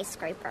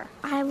skyscraper.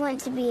 I want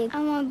to be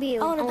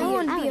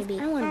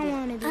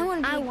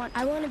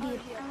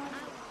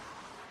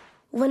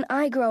When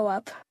I grow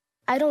up,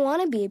 I don't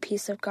want to be a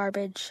piece of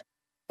garbage.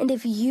 And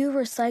if you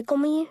recycle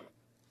me,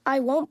 I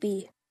won't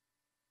be.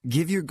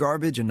 Give your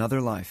garbage another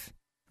life.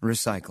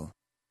 Recycle.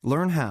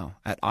 Learn how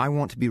at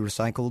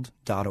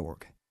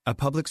iwanttoberecycled.org. A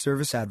public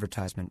service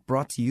advertisement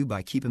brought to you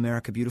by Keep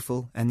America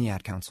Beautiful and the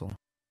Ad Council.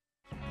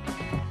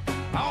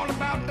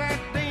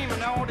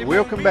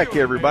 Welcome back,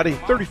 everybody.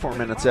 34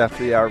 minutes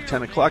after the hour of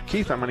 10 o'clock.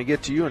 Keith, I'm going to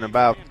get to you in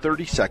about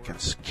 30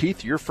 seconds.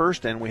 Keith, you're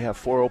first, and we have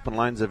 4 open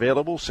lines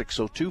available,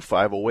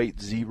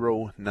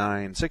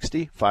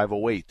 602-508-0960,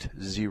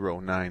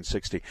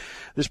 508-0960.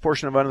 This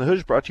portion of Under the Hood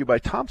is brought to you by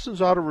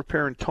Thompson's Auto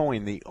Repair and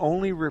Towing, the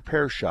only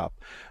repair shop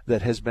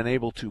that has been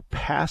able to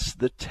pass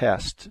the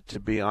test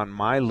to be on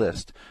my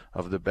list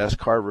of the best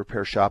car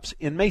repair shops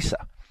in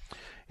Mesa.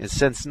 And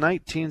since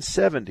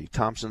 1970,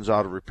 Thompson's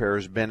Auto Repair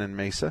has been in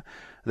Mesa.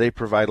 They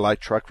provide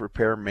light truck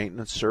repair,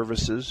 maintenance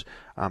services.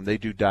 They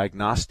do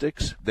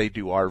diagnostics. They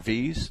do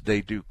RVs.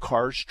 They do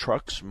cars,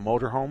 trucks,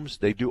 motorhomes.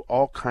 They do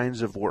all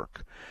kinds of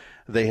work.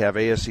 They have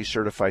ASE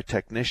certified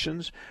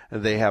technicians.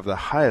 They have the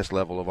highest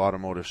level of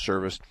automotive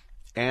service.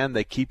 And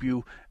they keep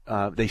you,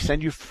 they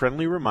send you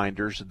friendly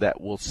reminders that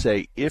will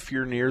say, if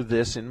you're near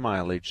this in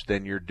mileage,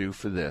 then you're due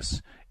for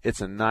this. It's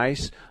a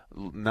nice,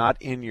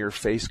 not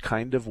in-your-face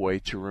kind of way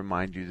to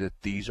remind you that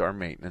these are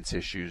maintenance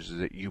issues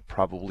that you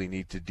probably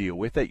need to deal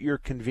with at your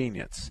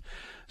convenience.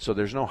 So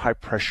there's no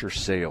high-pressure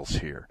sales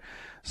here.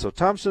 So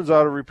Thompson's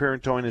Auto Repair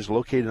and Towing is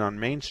located on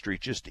Main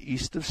Street, just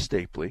east of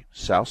Stapley,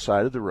 south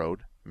side of the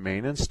road.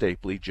 Main and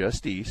Stapley,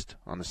 just east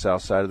on the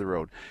south side of the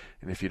road.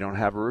 And if you don't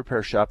have a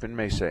repair shop in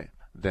Mesa,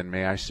 then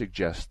may I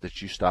suggest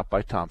that you stop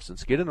by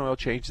Thompson's, get an oil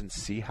change, and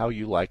see how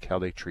you like how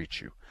they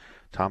treat you.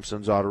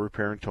 Thompson's Auto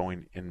Repair and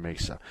Towing in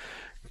Mesa.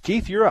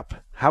 Keith, you're up.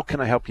 How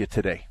can I help you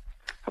today?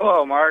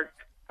 Hello, Mark.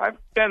 I've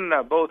been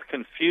both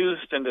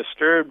confused and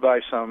disturbed by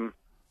some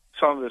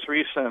of this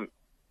recent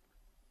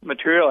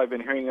material I've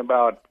been hearing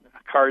about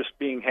cars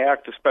being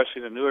hacked,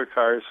 especially the newer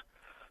cars.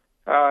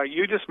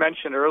 You just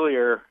mentioned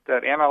earlier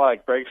that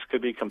anti-lock brakes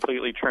could be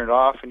completely turned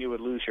off and you would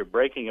lose your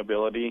braking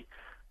ability.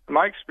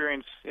 My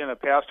experience in the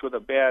past with a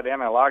bad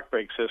anti-lock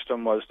brake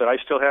system was that I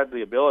still had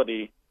the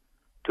ability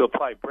to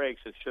apply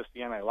brakes. It's just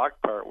the anti-lock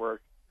part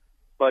worked.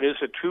 But is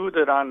it true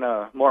that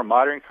on more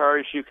modern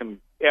cars you can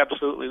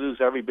absolutely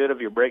lose every bit of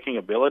your braking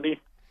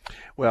ability?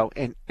 Well,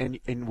 and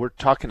we're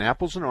talking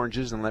apples and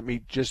oranges, and let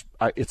me just,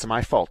 it's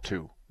my fault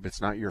too.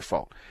 It's not your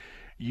fault.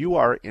 You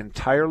are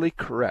entirely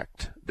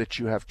correct that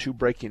you have 2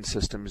 braking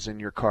systems in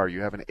your car. You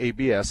have an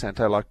ABS,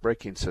 anti-lock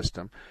braking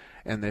system,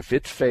 and if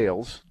it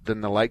fails, then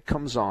the light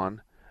comes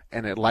on,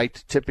 and the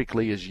light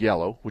typically is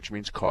yellow, which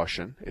means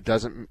caution.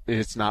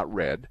 It's not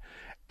red.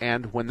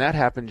 And when that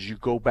happens, you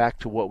go back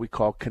to what we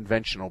call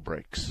conventional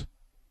brakes.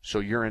 So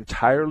you're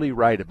entirely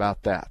right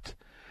about that.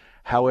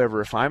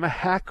 However, if I'm a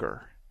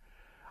hacker,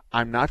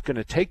 I'm not going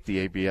to take the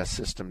ABS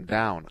system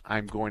down.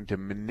 I'm going to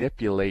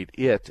manipulate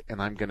it,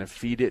 and I'm going to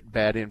feed it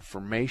bad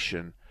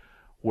information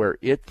where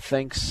it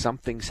thinks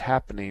something's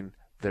happening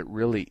that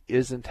really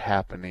isn't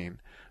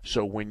happening.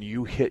 So when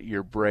you hit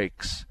your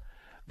brakes,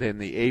 then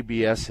the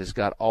ABS has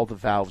got all the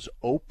valves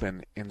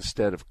open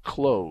instead of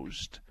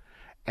closed.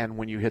 And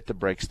when you hit the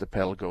brakes, the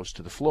pedal goes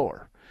to the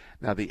floor.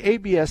 Now, the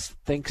ABS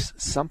thinks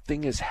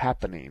something is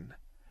happening,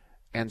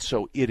 and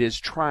so it is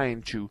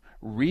trying to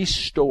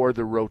restore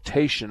the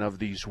rotation of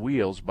these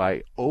wheels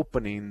by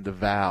opening the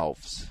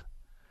valves.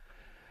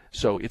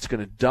 So it's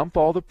going to dump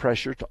all the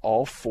pressure to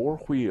all 4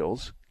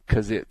 wheels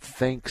because it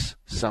thinks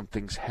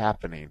something's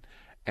happening,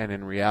 and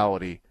in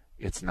reality,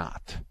 it's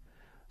not.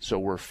 So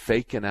we're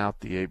faking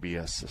out the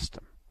ABS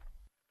system.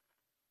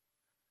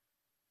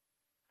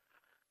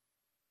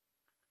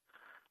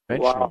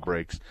 Conventional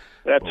brakes.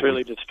 That's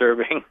really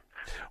disturbing.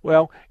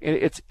 Well,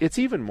 it's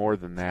even more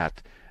than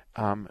that.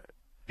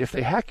 If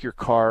they hack your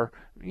car,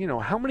 you know,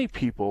 how many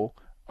people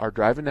are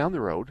driving down the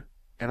road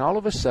and all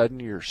of a sudden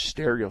your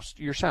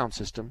sound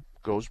system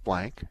goes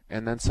blank,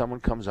 and then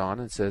someone comes on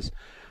and says,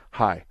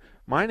 "Hi,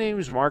 my name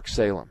is Mark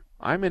Salem.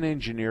 I'm an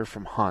engineer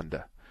from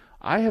Honda.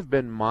 I have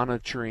been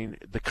monitoring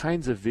the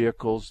kinds of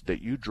vehicles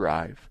that you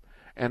drive.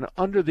 And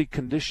under the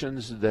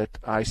conditions that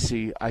I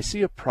see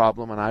a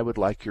problem and I would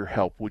like your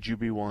help. Would you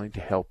be willing to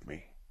help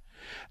me?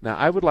 Now,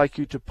 I would like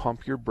you to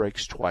pump your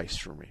brakes twice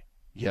for me."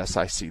 "Yes,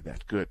 I see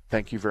that. Good.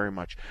 Thank you very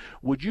much.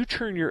 Would you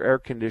turn your air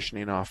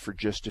conditioning off for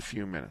just a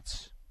few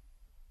minutes?"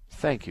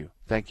 "Thank you.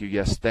 Thank you.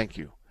 Yes, thank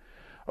you."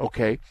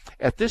 "Okay.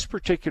 At this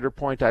particular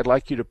point, I'd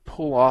like you to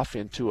pull off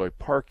into a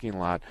parking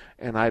lot,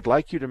 and I'd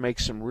like you to make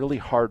some really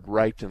hard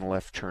right and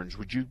left turns.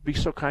 Would you be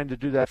so kind to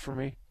do that for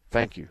me?"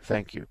 "Thank you.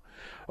 Thank you."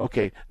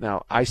 "Okay,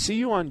 now I see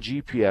you on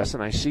GPS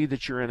and I see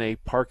that you're in a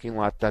parking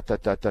lot,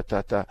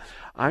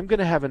 I'm going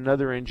to have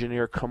another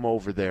engineer come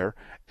over there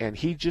and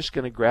he's just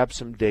going to grab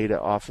some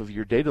data off of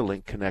your data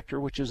link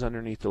connector, which is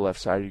underneath the left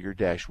side of your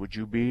dash. Would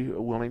you be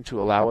willing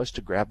to allow us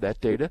to grab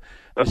that data?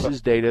 This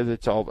is data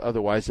that's all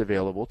otherwise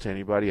available to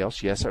anybody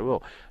else." "Yes, I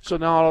will." So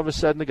now all of a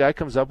sudden the guy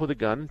comes up with a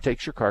gun and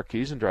takes your car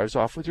keys and drives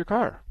off with your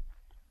car.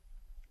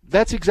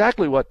 That's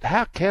exactly what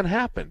can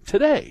happen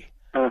today.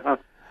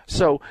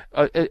 So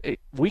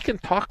we can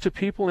talk to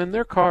people in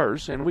their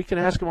cars, and we can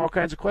ask them all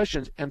kinds of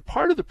questions. And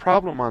part of the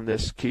problem on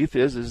this, Keith,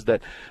 is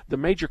that the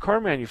major car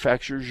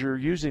manufacturers are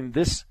using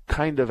this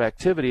kind of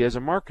activity as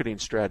a marketing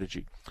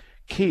strategy.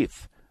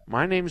 Keith,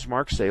 my name's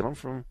Mark Salem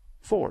from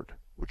Ford,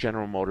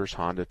 General Motors,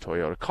 Honda,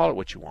 Toyota. Call it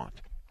what you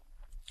want.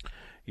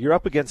 You're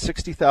up against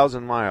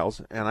 60,000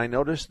 miles, and I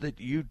noticed that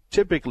you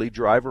typically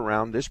drive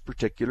around this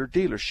particular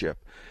dealership.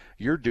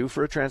 You're due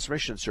for a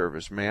transmission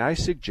service. May I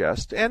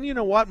suggest, and you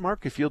know what,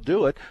 Mark, if you'll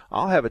do it,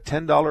 I'll have a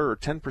 $10 or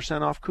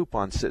 10% off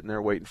coupon sitting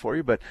there waiting for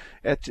you. But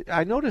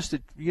I noticed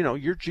that,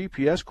 your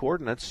GPS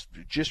coordinates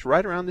just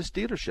right around this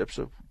dealership,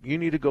 so you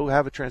need to go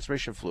have a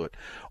transmission fluid.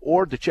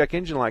 Or the check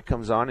engine light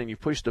comes on and you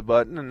push the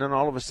button, and then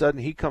all of a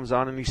sudden he comes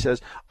on and he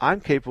says,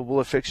 I'm capable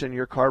of fixing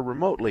your car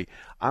remotely.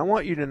 I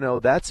want you to know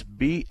that's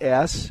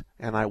BS,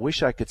 and I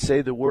wish I could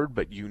say the word,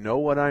 but you know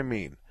what I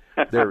mean.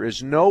 There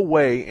is no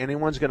way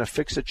anyone's going to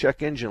fix a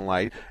check engine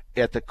light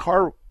at the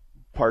car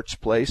parts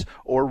place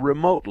or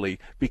remotely,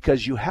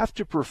 because you have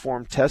to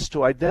perform tests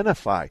to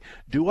identify,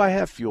 do I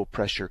have fuel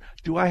pressure?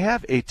 Do I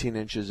have 18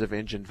 inches of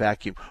engine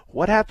vacuum?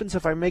 What happens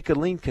if I make a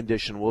lean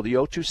condition? Will the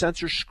O2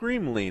 sensor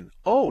scream lean?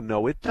 Oh,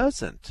 no, it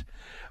doesn't.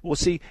 Well,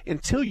 see,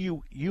 until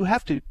you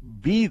have to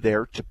be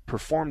there to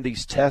perform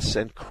these tests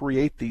and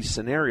create these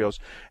scenarios,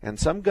 and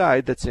some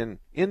guy that's in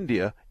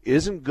India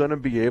isn't going to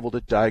be able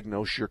to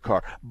diagnose your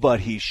car,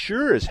 but he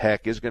sure as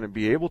heck is going to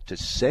be able to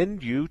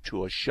send you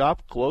to a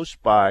shop close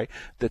by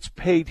that's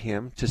paid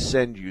him to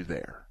send you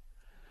there.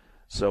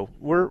 So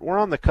we're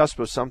on the cusp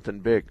of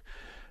something big,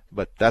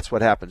 but that's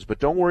what happens. But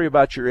don't worry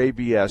about your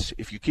ABS.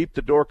 If you keep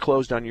the door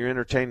closed on your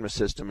entertainment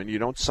system and you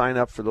don't sign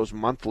up for those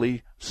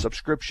monthly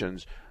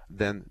subscriptions,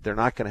 then they're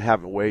not going to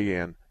have it weigh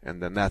in,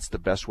 and then that's the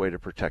best way to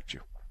protect you.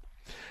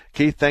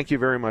 Keith, thank you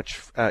very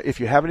much. If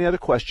you have any other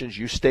questions,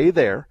 you stay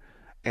there,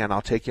 and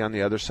I'll take you on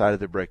the other side of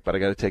the break. But I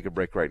got to take a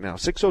break right now.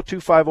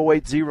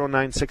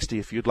 602-508-0960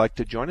 if you'd like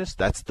to join us.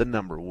 That's the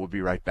number. We'll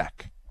be right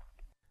back.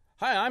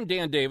 Hi, I'm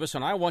Dan Davis,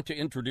 and I want to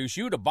introduce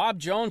you to Bob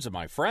Jones and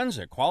my friends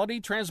at Quality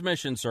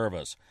Transmission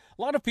Service.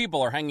 A lot of people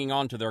are hanging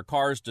on to their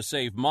cars to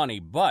save money,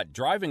 but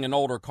driving an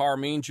older car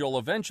means you'll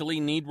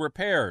eventually need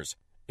repairs.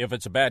 If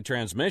it's a bad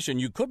transmission,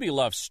 you could be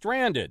left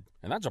stranded,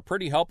 and that's a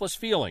pretty helpless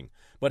feeling.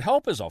 But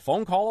help is a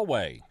phone call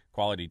away.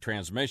 Quality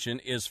Transmission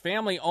is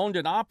family-owned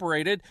and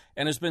operated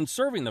and has been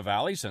serving the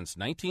Valley since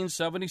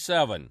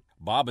 1977.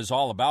 Bob is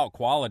all about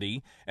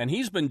quality, and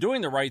he's been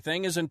doing the right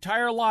thing his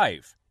entire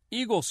life.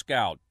 Eagle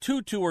Scout,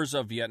 2 tours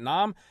of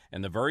Vietnam,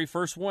 and the very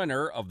first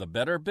winner of the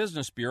Better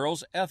Business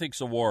Bureau's Ethics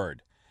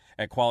Award.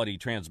 At Quality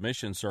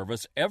Transmission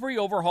Service, every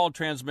overhauled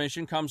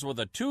transmission comes with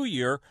a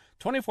 2-year,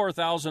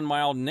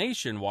 24,000-mile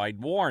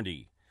nationwide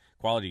warranty.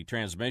 Quality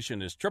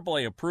Transmission is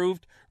AAA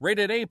approved,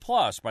 rated A+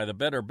 by the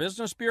Better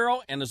Business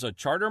Bureau, and is a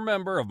charter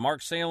member of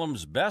Mark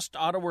Salem's best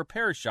auto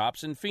repair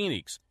shops in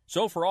Phoenix.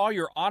 So for all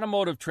your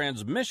automotive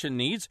transmission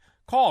needs,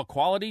 call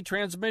Quality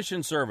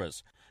Transmission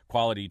Service.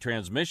 Quality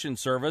Transmission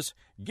Service,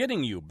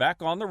 getting you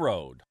back on the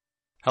road.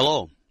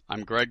 Hello,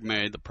 I'm Greg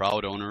May, the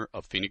proud owner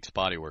of Phoenix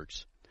Body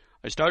Works.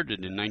 I started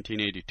in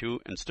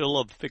 1982 and still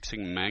love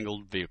fixing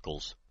mangled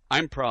vehicles.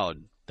 I'm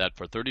proud that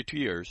for 32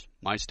 years,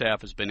 my staff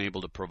has been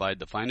able to provide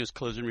the finest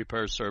collision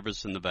repair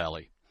service in the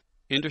Valley.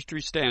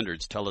 Industry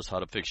standards tell us how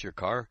to fix your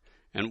car,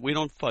 and we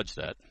don't fudge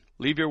that.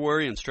 Leave your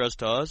worry and stress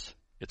to us.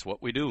 It's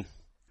what we do.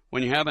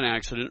 When you have an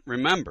accident,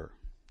 remember,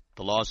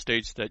 the law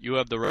states that you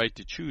have the right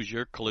to choose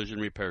your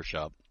collision repair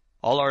shop.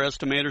 All our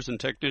estimators and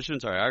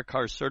technicians are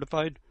ICAR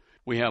certified.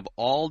 We have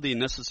all the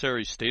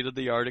necessary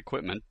state-of-the-art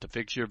equipment to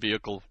fix your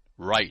vehicle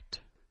right.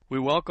 We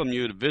welcome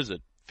you to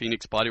visit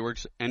Phoenix Body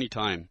Works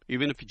anytime,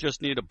 even if you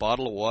just need a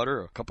bottle of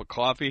water, a cup of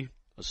coffee,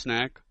 a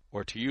snack,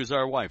 or to use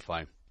our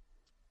Wi-Fi.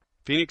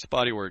 Phoenix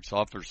Body Works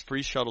offers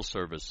free shuttle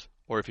service,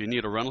 or if you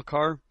need a rental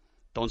car,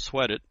 don't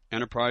sweat it.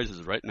 Enterprise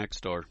is right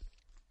next door.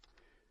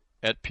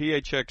 At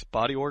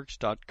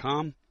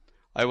phxbodyworks.com,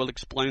 I will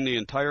explain the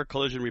entire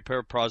collision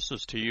repair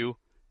process to you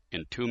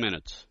in 2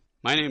 minutes.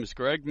 My name is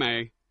Greg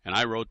May, and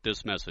I wrote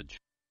this message.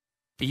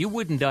 You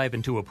wouldn't dive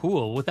into a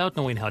pool without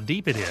knowing how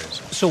deep it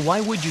is. So why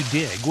would you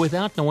dig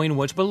without knowing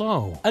what's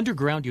below?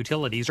 Underground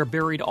utilities are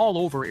buried all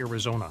over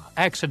Arizona.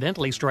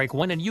 Accidentally strike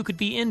one and you could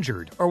be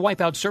injured, or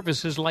wipe out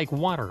services like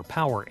water,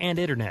 power, and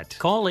internet.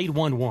 Call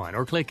 811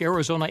 or click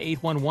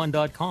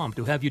Arizona811.com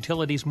to have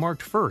utilities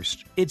marked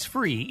first. It's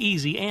free,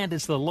 easy, and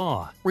it's the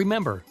law.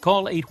 Remember,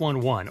 call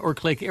 811 or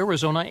click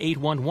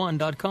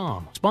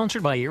Arizona811.com.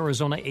 Sponsored by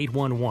Arizona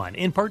 811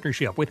 in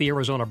partnership with the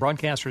Arizona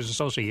Broadcasters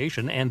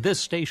Association and this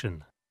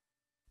station.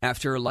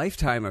 After a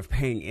lifetime of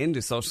paying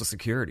into Social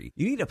Security,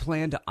 you need a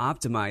plan to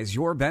optimize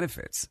your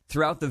benefits.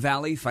 Throughout the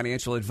Valley,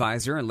 financial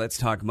advisor and Let's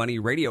Talk Money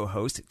radio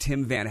host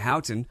Tim Van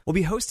Houten will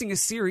be hosting a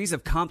series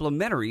of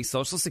complimentary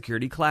Social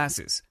Security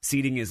classes.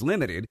 Seating is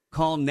limited.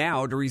 Call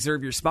now to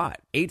reserve your spot.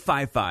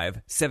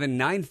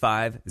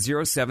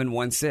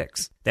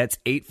 855-795-0716. That's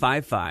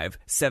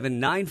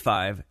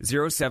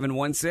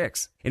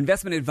 855-795-0716.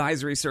 Investment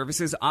advisory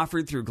services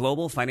offered through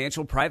Global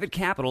Financial Private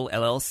Capital,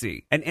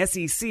 LLC, an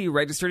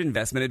SEC-registered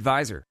investment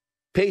advisor.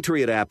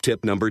 Patriot app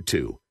tip number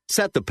 2.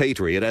 Set the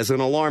Patriot as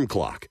an alarm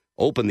clock.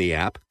 Open the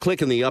app,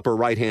 click in the upper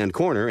right-hand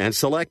corner, and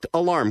select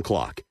Alarm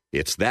Clock.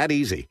 It's that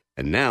easy.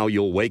 And now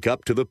you'll wake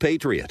up to the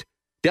Patriot.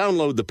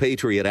 Download the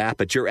Patriot app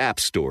at your app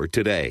store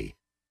today.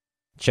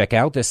 Check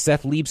out the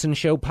Seth Leibson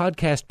Show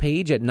podcast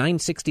page at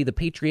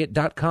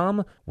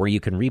 960thepatriot.com, where you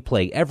can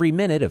replay every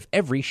minute of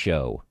every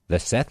show. The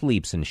Seth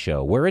Leibson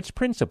Show, where it's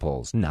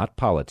principles, not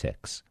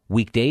politics.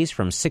 Weekdays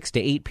from 6 to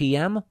 8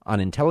 p.m. on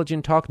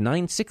Intelligent Talk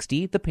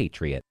 960 The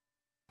Patriot.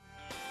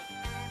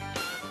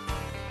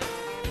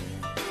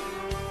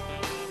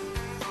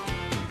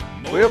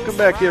 Welcome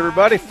back,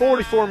 everybody.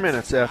 44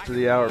 minutes after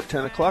the hour of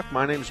 10 o'clock.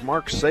 My name is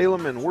Mark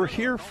Salem, and we're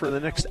here for the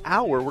next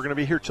hour. We're going to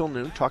be here till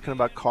noon talking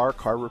about car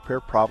repair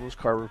problems,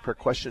 car repair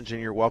questions,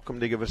 and you're welcome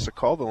to give us a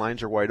call. The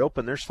lines are wide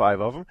open. There's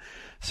 5 of them,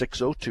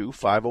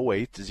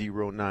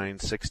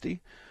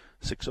 602-508-0960.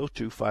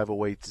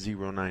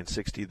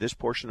 602-508-0960. This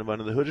portion of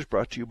Under the Hood is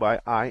brought to you by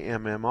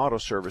IMM Auto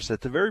Service.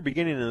 At the very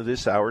beginning of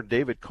this hour,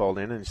 David called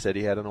in and said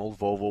he had an old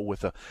Volvo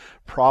with a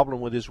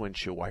problem with his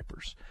windshield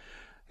wipers.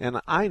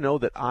 And I know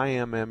that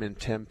IMM in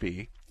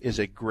Tempe is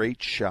a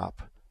great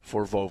shop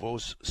for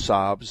Volvos,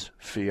 Saabs,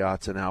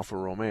 Fiats, and Alfa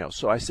Romeos.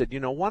 So I said,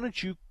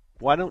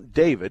 why don't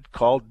David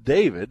call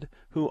David,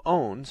 who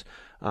owns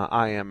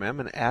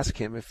IMM, and ask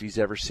him if he's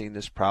ever seen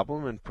this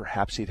problem, and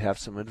perhaps he'd have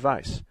some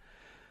advice.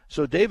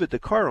 So David, the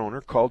car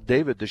owner, called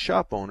David, the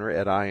shop owner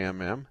at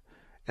IMM,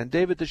 and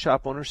David, the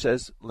shop owner,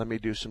 says, let me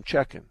do some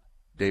checking.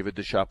 David,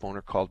 the shop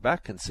owner, called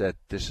back and said,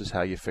 this is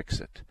how you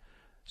fix it.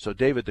 So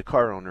David, the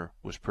car owner,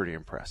 was pretty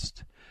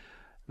impressed.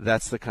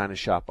 That's the kind of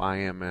shop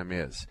IMM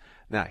is.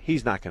 Now,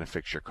 he's not going to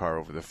fix your car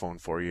over the phone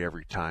for you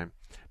every time,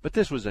 but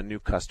this was a new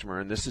customer,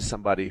 and this is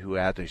somebody who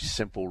had a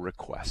simple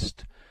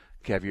request.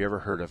 Okay, have you ever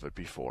heard of it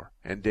before?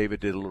 And David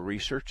did a little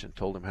research and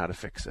told him how to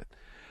fix it.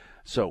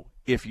 So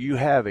if you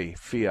have a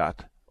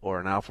Fiat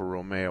or an Alfa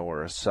Romeo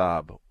or a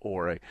Saab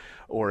or a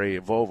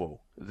Volvo,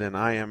 then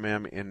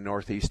IMM in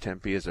Northeast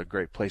Tempe is a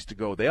great place to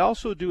go. They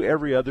also do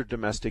every other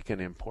domestic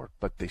and import,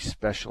 but they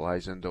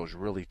specialize in those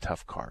really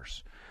tough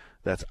cars.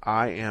 That's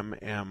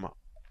IMM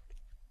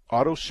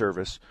Auto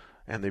Service,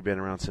 and they've been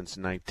around since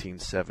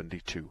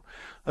 1972.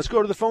 Let's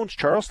go to the phones.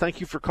 Charles,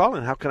 thank you for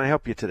calling. How can I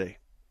help you today?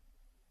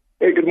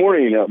 Hey, good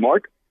morning,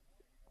 Mark.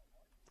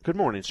 Good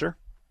morning, sir.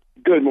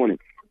 Good morning.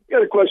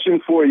 Got a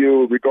question for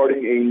you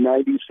regarding a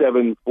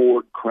 97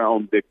 Ford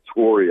Crown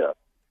Victoria.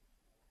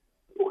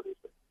 Let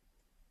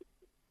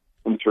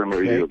me turn my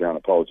radio down. I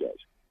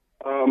apologize.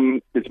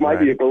 It's my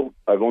vehicle.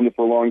 I've owned it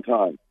for a long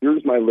time.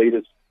 Here's my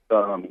latest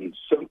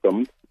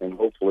symptom, and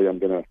hopefully I'm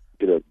going to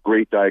get a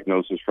great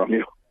diagnosis from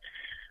you.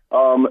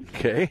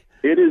 Okay.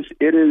 It is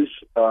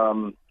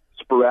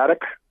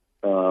sporadic,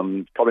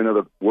 probably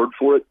another word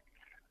for it,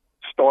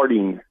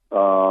 starting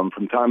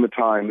from time to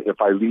time if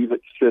I leave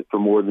it sit for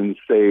more than,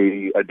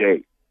 say, a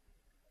day.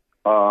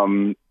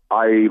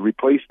 I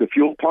replaced the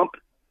fuel pump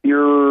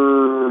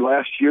here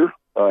last year.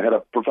 I had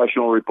a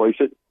professional replace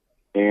it,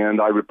 and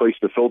I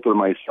replaced the filter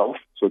myself,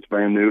 so it's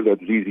brand new.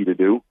 That's easy to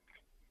do.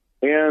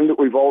 And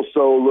we've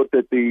also looked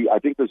at I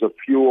think there's a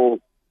fuel,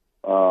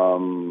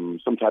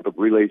 some type of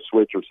relay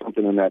switch or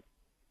something in that.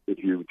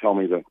 If you tell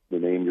me the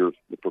name, you're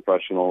the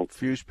professional.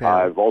 Fuse panel.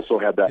 I've also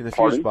had that. In the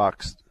fuse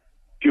box.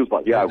 Fuse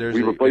box, yeah.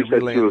 We replaced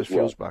that too as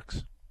well. Fuse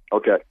box.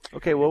 Okay.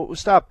 Okay, well,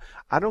 stop.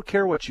 I don't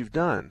care what you've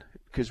done,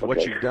 because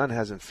what you've done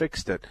hasn't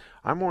fixed it.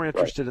 I'm more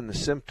interested in the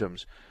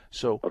symptoms.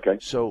 So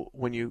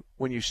when you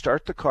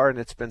start the car and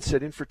it's been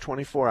sitting for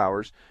 24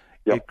 hours,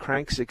 it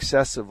cranks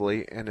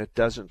excessively and it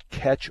doesn't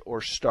catch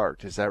or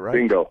start. Is that right?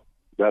 Bingo.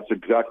 That's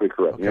exactly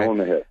correct. Okay. Nail on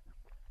the head.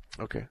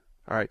 Okay.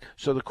 All right.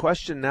 So the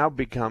question now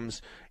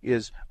becomes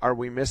are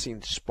we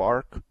missing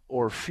spark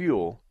or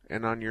fuel?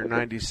 And on your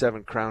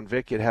 97 Crown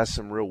Vic, it has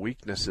some real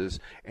weaknesses,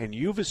 and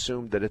you've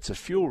assumed that it's a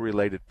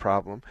fuel-related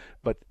problem,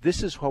 but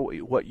this is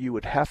what you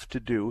would have to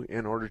do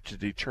in order to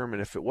determine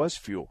if it was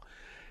fuel.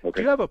 Okay.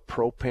 Do you have a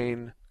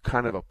propane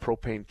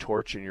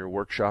torch in your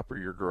workshop or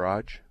your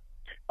garage?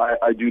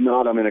 I do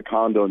not. I'm in a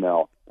condo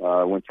now.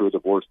 I went through a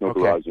divorce, no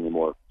garage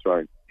anymore.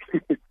 Sorry.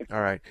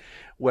 All right.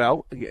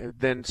 Well,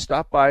 then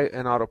stop by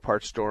an auto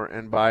parts store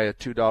and buy a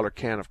 $2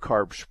 can of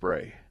carb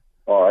spray.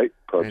 All right.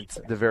 And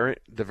the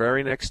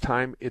very next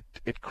time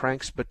it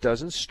cranks but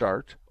doesn't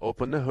start,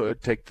 open the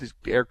hood, take the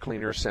air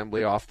cleaner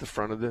assembly off the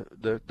front of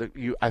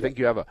I think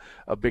you have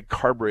a big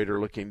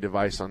carburetor-looking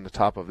device on the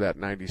top of that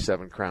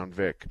 97 Crown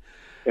Vic.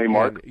 Hey,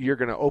 Mark. And you're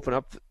going to open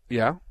up.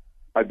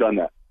 I've done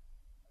that.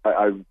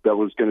 That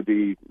was going to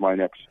be my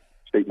next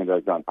statement that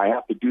I've done. I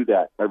have to do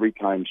that every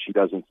time she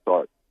doesn't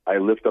start. I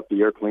lift up the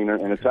air cleaner,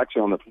 and it's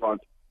actually on the front.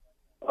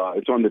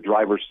 It's on the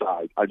driver's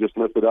side. I just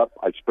lift it up.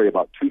 I spray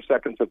about 2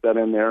 seconds of that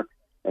in there,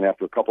 and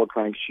after a couple of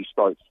cranks, she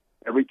starts.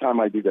 Every time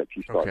I do that,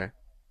 she starts. Okay.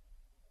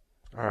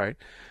 All right.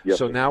 Yes,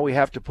 so sir. Now we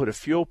have to put a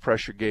fuel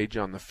pressure gauge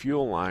on the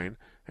fuel line,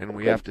 and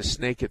we have to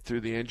snake it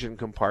through the engine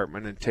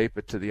compartment and tape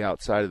it to the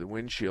outside of the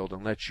windshield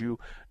and let you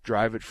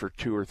drive it for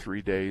 2 or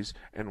 3 days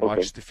and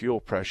watch the fuel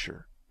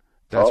pressure.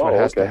 That's what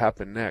has to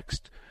happen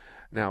next.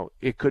 Now,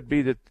 it could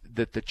be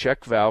that the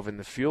check valve in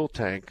the fuel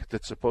tank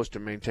that's supposed to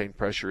maintain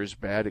pressure is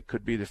bad. It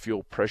could be the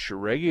fuel pressure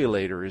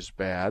regulator is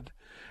bad.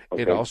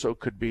 Okay. It also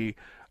could be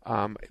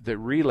the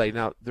relay.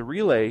 Now, the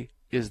relay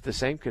is the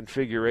same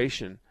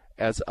configuration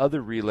as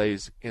other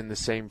relays in the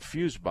same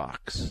fuse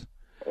box.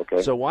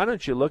 Okay. So why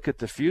don't you look at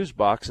the fuse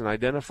box and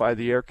identify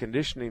the air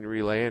conditioning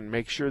relay and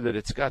make sure that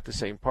it's got the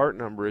same part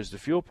number as the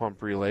fuel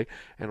pump relay,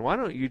 and why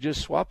don't you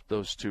just swap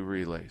those two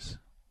relays?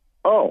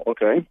 Oh,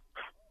 okay.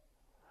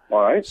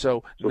 All right.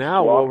 So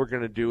now what we're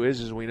going to do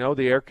is we know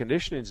the air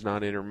conditioning is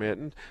not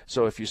intermittent,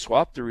 so if you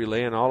swap the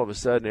relay and all of a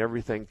sudden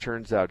everything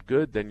turns out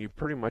good, then you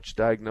pretty much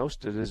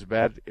diagnosed it as a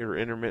bad or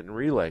intermittent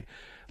relay.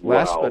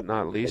 Last but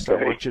not least,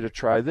 I want you to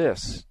try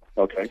this.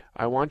 Okay.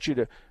 I want you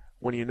to,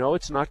 when you know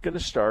it's not going to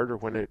start or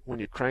when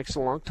it cranks a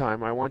long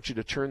time, I want you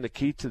to turn the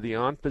key to the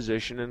on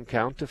position and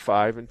count to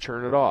 5 and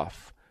turn it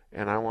off.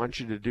 And I want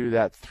you to do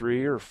that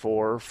 3 or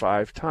 4 or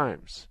 5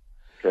 times.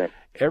 Okay.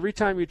 Every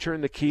time you turn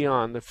the key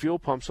on, the fuel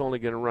pump's only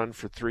going to run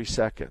for 3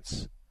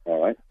 seconds.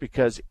 All right.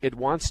 Because it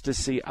wants to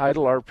see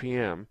idle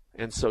RPM,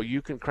 and so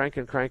you can crank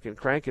and crank and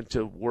crank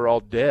until we're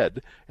all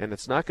dead, and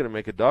it's not going to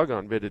make a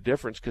doggone bit of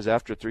difference because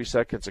after 3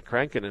 seconds of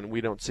cranking and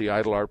we don't see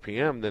idle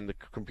RPM, then the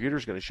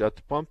computer's going to shut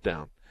the pump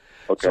down.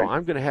 Okay. So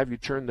I'm going to have you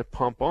turn the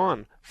pump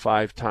on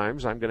 5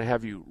 times. I'm going to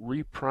have you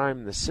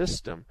reprime the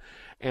system,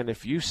 and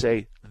if you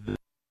say...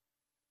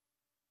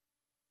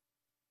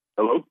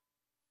 Hello?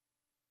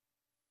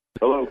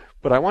 Hello?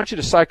 But I want you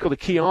to cycle the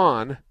key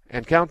on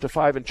and count to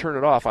 5 and turn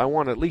it off. I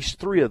want at least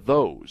 3 of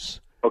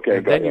those. Okay,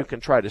 and then you can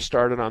try to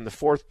start it on the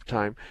 4th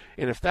time.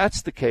 And if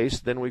that's the case,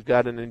 then we've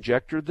got an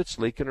injector that's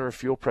leaking or a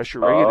fuel pressure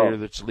regulator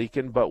that's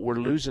leaking, but we're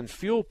losing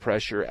fuel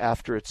pressure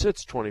after it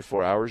sits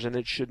 24 hours, and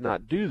it should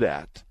not do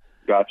that.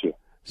 Gotcha.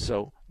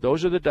 So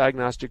those are the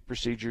diagnostic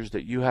procedures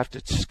that you have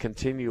to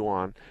continue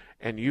on,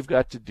 and you've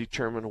got to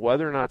determine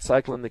whether or not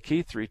cycling the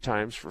key 3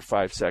 times for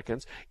 5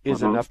 seconds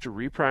is enough to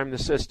reprime the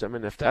system,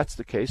 and if that's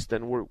the case,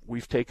 then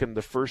we've taken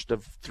the first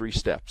of 3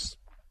 steps.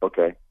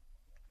 Okay.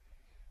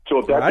 So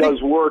if that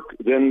does work,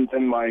 then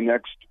my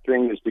next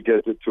thing is to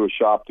get it to a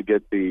shop to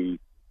get the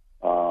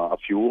a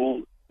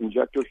fuel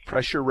injector.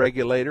 Pressure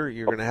regulator.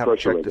 You're going to have them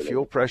check the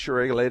fuel pressure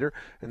regulator,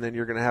 and then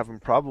you're going to have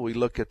them probably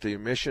look at the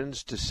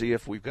emissions to see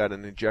if we've got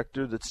an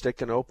injector that's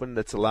sticking open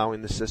that's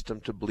allowing the system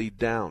to bleed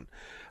down.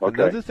 Okay.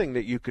 Another thing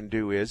that you can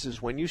do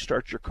is when you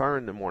start your car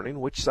in the morning,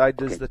 which side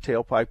does the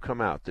tailpipe come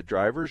out, the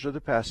driver's or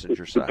the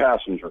passenger side? The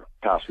passenger.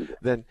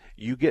 Then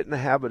you get in the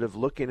habit of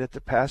looking at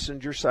the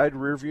passenger side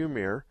rearview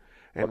mirror,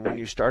 and when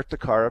you start the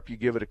car up, you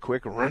give it a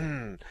quick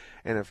run.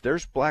 And if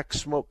there's black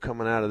smoke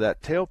coming out of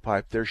that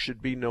tailpipe, there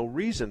should be no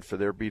reason for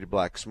there to be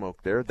black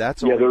smoke there.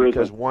 That's only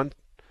because I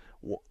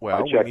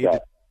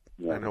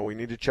know we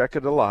need to check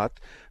it a lot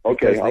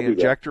because the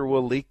injector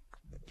will leak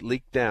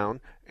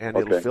down, and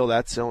it'll fill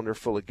that cylinder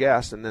full of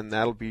gas, and then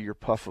that'll be your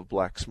puff of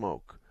black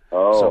smoke.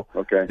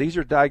 These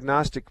are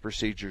diagnostic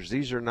procedures.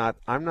 These are not.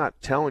 I'm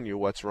not telling you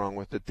what's wrong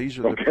with it. These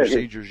are the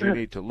procedures you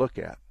need to look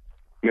at.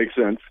 Makes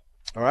sense.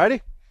 All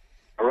righty.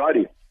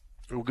 Alrighty.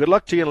 Well, good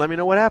luck to you, and let me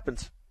know what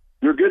happens.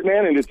 You're a good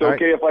man, and it's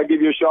okay if I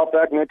give you a shout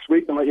back next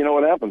week and let you know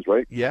what happens,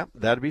 right? Yeah,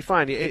 that'd be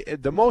fine.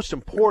 The most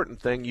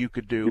important thing you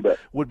could do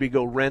would be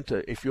go rent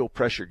a fuel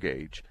pressure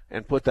gauge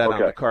and put that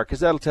on the car, because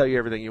that'll tell you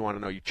everything you want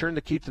to know. You turn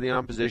the key to the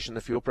on position,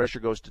 the fuel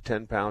pressure goes to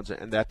 10 pounds,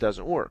 and that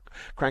doesn't work.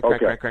 Crank.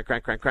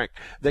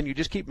 Then you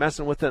just keep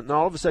messing with it, and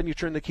all of a sudden you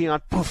turn the key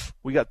on, poof,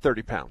 we got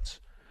 30 pounds.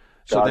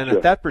 So then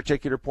at that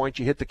particular point,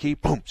 you hit the key,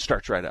 boom,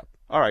 starts right up.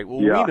 All right, well,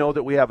 we know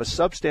that we have a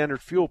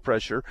substandard fuel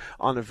pressure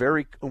on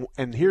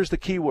and here's the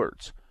key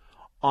words,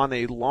 on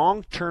a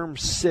long-term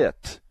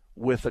sit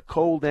with a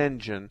cold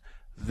engine,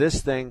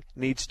 this thing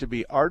needs to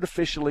be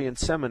artificially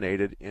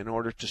inseminated in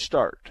order to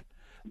start.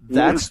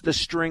 That's the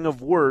string of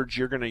words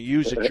you're going to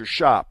use at your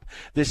shop.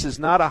 This is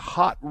not a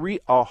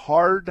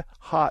hard,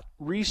 hot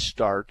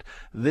restart.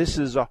 This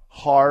is a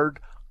hard,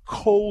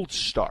 cold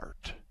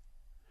start.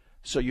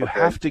 So you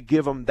have to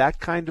give them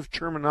that kind of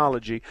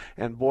terminology,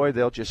 and boy,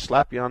 they'll just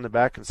slap you on the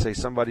back and say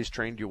somebody's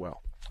trained you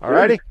well. All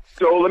righty?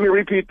 So let me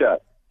repeat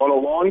that. On a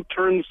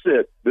long-term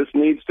sit, this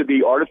needs to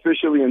be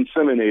artificially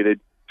inseminated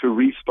to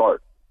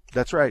restart.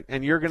 That's right,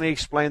 and you're going to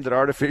explain that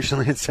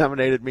artificially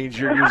inseminated means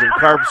you're using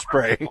carb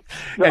spray,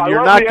 No,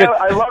 and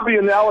I love the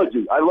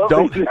analogy.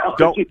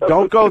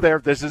 Don't go there.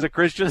 This is a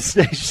Christian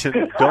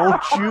station.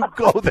 Don't you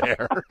go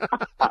there.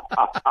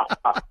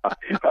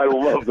 I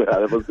love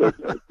that. It was so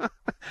good.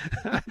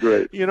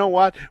 Great. You know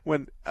what?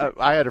 When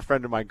I had a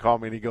friend of mine call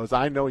me, and he goes,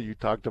 "I know you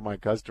talk to my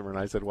customer," and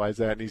I said, "Why is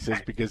that?" And he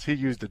says, "Because he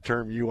used a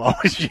term you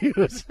always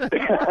use,"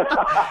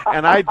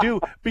 and I do,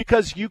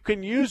 because you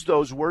can use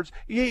those words.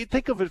 You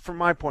think of it from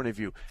my point of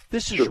view.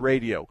 This is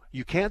radio.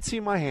 You can't see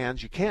my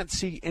hands. You can't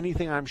see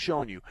anything I'm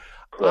showing you.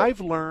 I've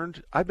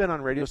been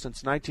on radio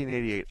since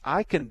 1988.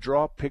 I can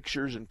draw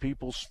pictures and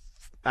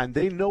and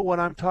they know what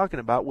I'm talking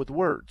about with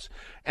words.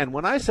 And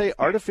when I say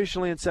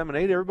artificially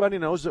inseminate, everybody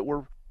knows that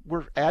we're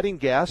adding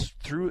gas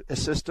through a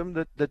system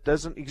that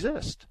doesn't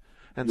exist.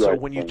 And so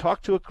when you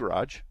talk to a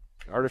garage,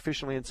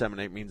 artificially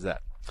inseminate means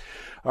that.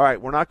 All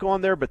right, we're not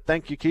going there, but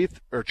thank you, Keith,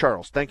 or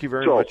Charles. Thank you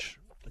very much.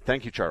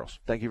 Thank you, Charles.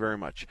 Thank you very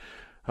much.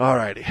 All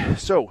righty.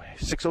 So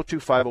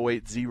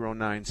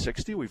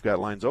 602-508-0960. We've got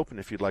lines open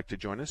if you'd like to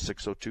join us,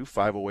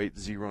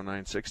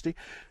 602-508-0960.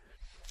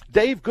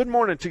 Dave, good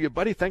morning to you,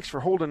 buddy. Thanks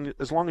for holding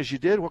as long as you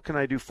did. What can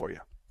I do for you?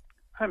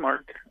 Hi,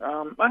 Mark.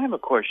 I have a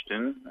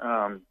question.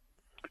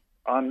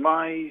 On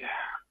my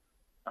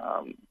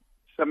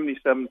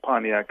 77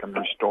 Pontiac I'm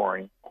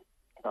restoring,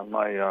 on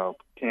my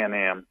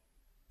Can-Am,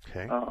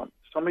 okay.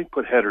 Somebody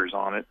put headers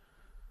on it,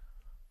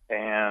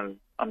 and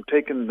I'm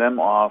taking them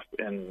off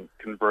and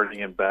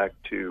converting it back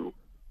to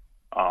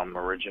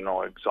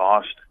original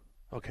exhaust.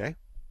 Okay.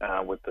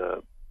 With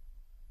the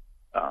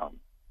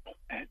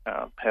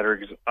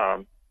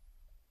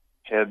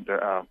head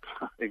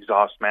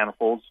exhaust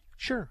manifolds.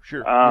 Sure.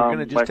 You're going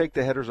to just take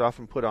the headers off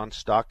and put on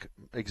stock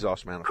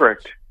exhaust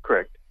manifolds.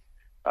 Correct.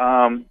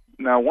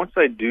 Now, once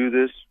I do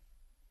this,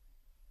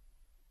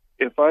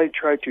 if I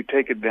try to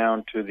take it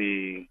down to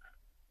the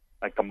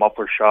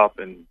muffler shop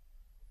and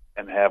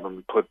have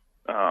them put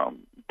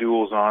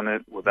duals on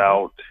it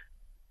without,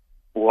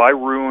 will I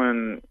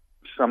ruin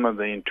some of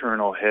the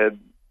internal head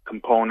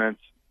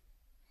components,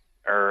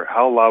 or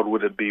how loud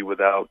would it be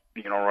without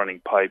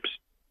running pipes?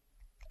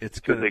 It's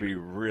going to be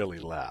really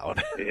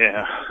loud.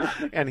 Yeah.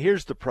 And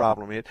here's the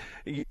problem.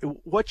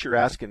 What you're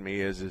asking me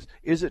is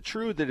it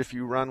true that if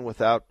you run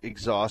without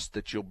exhaust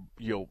that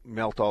you'll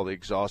melt all the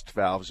exhaust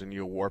valves and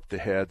you'll warp the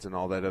heads and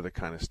all that other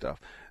kind of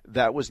stuff?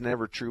 That was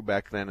never true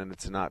back then, and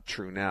it's not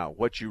true now.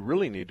 What you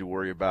really need to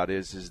worry about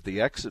is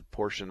the exit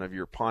portion of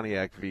your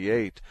Pontiac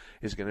V8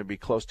 is going to be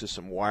close to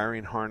some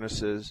wiring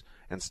harnesses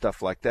and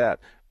stuff like that.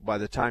 By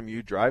the time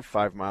you drive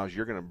 5 miles,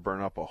 you're going to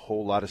burn up a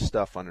whole lot of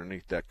stuff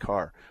underneath that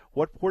car.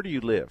 Where do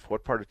you live?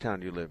 What part of town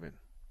do you live in?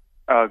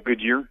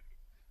 Goodyear.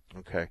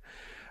 Okay.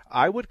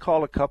 I would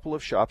call a couple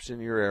of shops in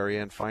your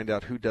area and find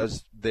out who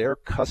does their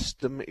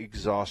custom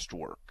exhaust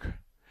work.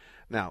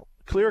 Now,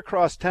 clear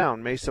across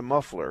town, Mesa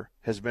Muffler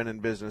has been in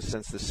business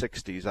since the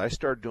 60s. I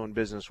started doing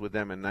business with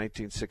them in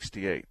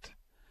 1968.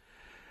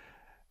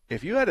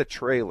 If you had a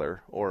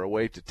trailer or a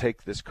way to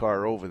take this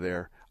car over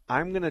there,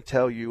 I'm going to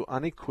tell you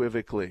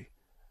unequivocally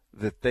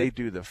that they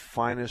do the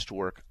finest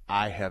work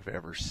I have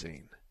ever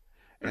seen.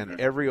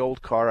 And every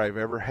old car I've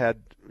ever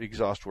had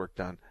exhaust work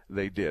done,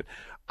 they did.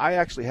 I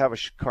actually have a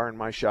car in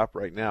my shop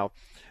right now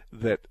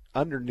that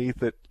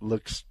underneath it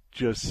looks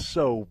just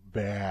so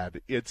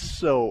bad. It's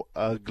so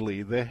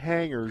ugly. The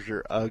hangers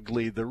are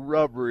ugly. The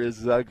rubber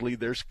is ugly.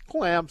 There's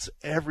clamps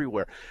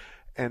everywhere.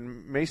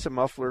 And Mesa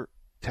Muffler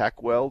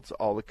tack welds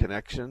all the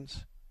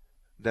connections.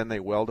 Then they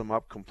weld them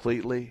up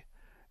completely.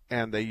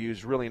 And they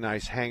use really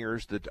nice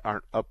hangers that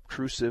aren't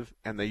obtrusive.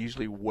 And they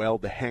usually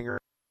weld the hanger.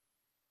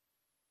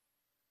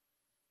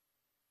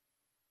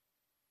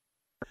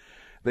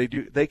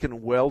 They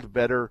can weld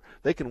better.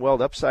 They can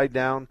weld upside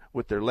down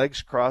with their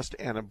legs crossed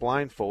and a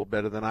blindfold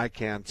better than I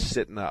can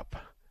sitting up.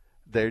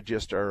 They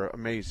just are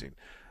amazing.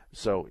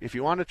 So if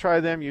you want to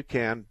try them, you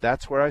can.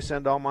 That's where I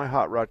send all my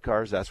hot rod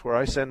cars. That's where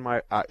I send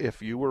my,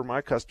 if you were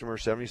my customer,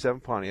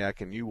 77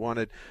 Pontiac, and you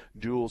wanted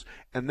duals.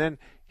 And then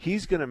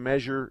he's going to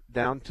measure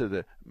down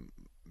to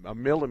a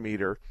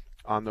millimeter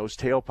on those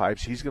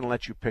tailpipes. He's going to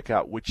let you pick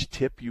out which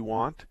tip you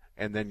want.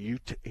 And then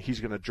he's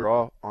going to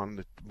draw on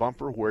the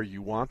bumper where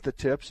you want the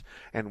tips.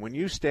 And when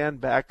you stand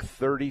back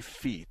 30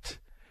 feet,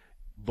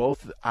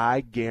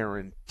 I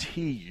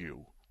guarantee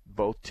you,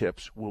 both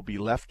tips will be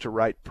left to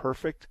right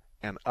perfect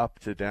and up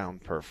to down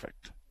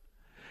perfect.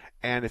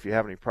 And if you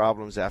have any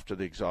problems after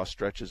the exhaust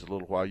stretches a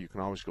little while, you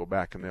can always go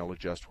back and they'll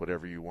adjust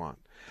whatever you want.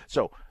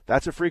 So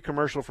that's a free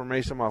commercial from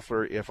Mesa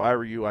Muffler. If I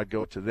were you, I'd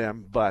go to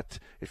them. But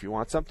if you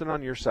want something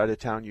on your side of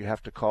town, you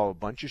have to call a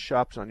bunch of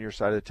shops on your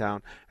side of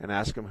town and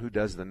ask them who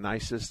does the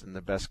nicest and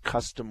the best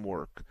custom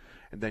work.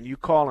 And then you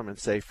call them and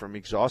say,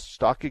 from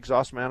stock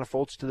exhaust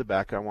manifolds to the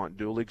back, I want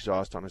dual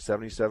exhaust on a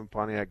 77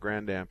 Pontiac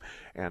Grand Am,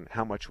 and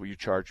how much will you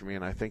charge me?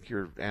 And I think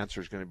your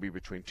answer is going to be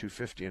between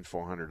 $250 and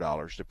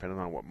 $400, depending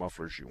on what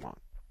mufflers you want.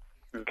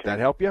 Okay. That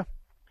help you?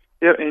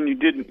 Yeah, and you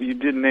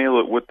did nail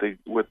it with the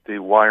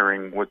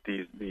wiring with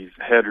these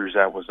headers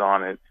that was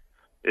on it.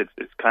 It's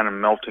kind of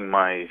melting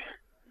my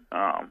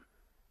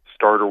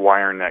starter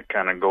wiring that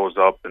kind of goes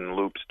up and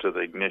loops to the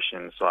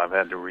ignition. So I've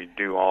had to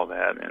redo all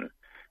that, and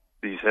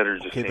these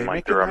headers just seem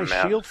like they're a mess. They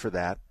make a nice shield for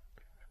that.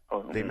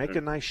 They make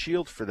a nice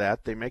shield for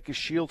that. They make a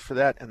shield for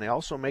that, and they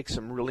also make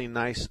some really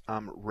nice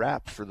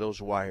wrap for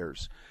those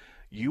wires.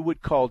 You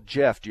would call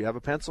Jeff. Do you have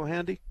a pencil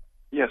handy?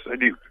 Yes, I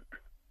do.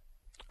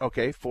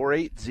 Okay,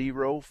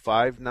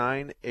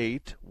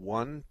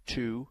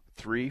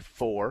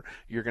 480-598-1234.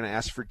 You're going to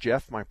ask for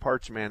Jeff, my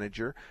parts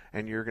manager,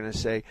 and you're going to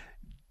say,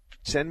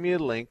 send me a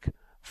link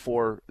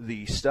for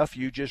the stuff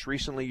you just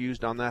recently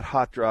used on that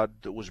hot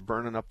rod that was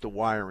burning up the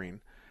wiring,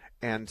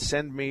 and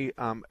send me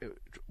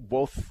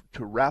both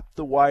to wrap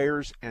the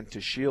wires and to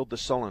shield the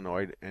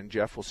solenoid, and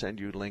Jeff will send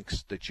you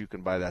links that you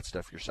can buy that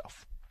stuff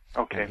yourself.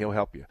 Okay. And he'll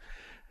help you.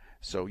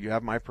 So you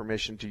have my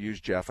permission to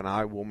use Jeff, and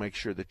I will make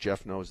sure that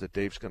Jeff knows that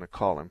Dave's going to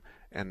call him.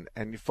 And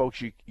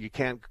folks, you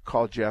can't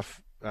call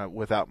Jeff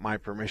without my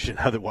permission.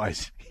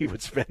 Otherwise, he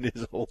would spend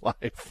his whole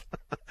life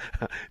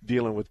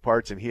dealing with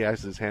parts, and he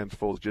has his hands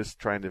full just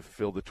trying to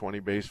fill the 20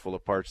 bays full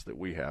of parts that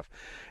we have.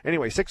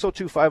 Anyway,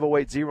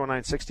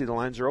 602-508-0960. The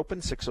lines are open,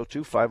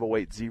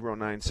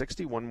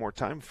 602-508-0960. One more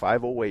time,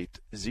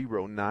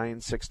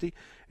 508-0960.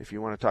 If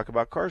you want to talk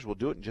about cars, we'll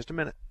do it in just a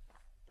minute.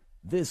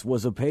 This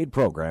was a paid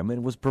program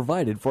and was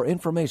provided for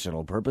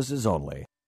informational purposes only.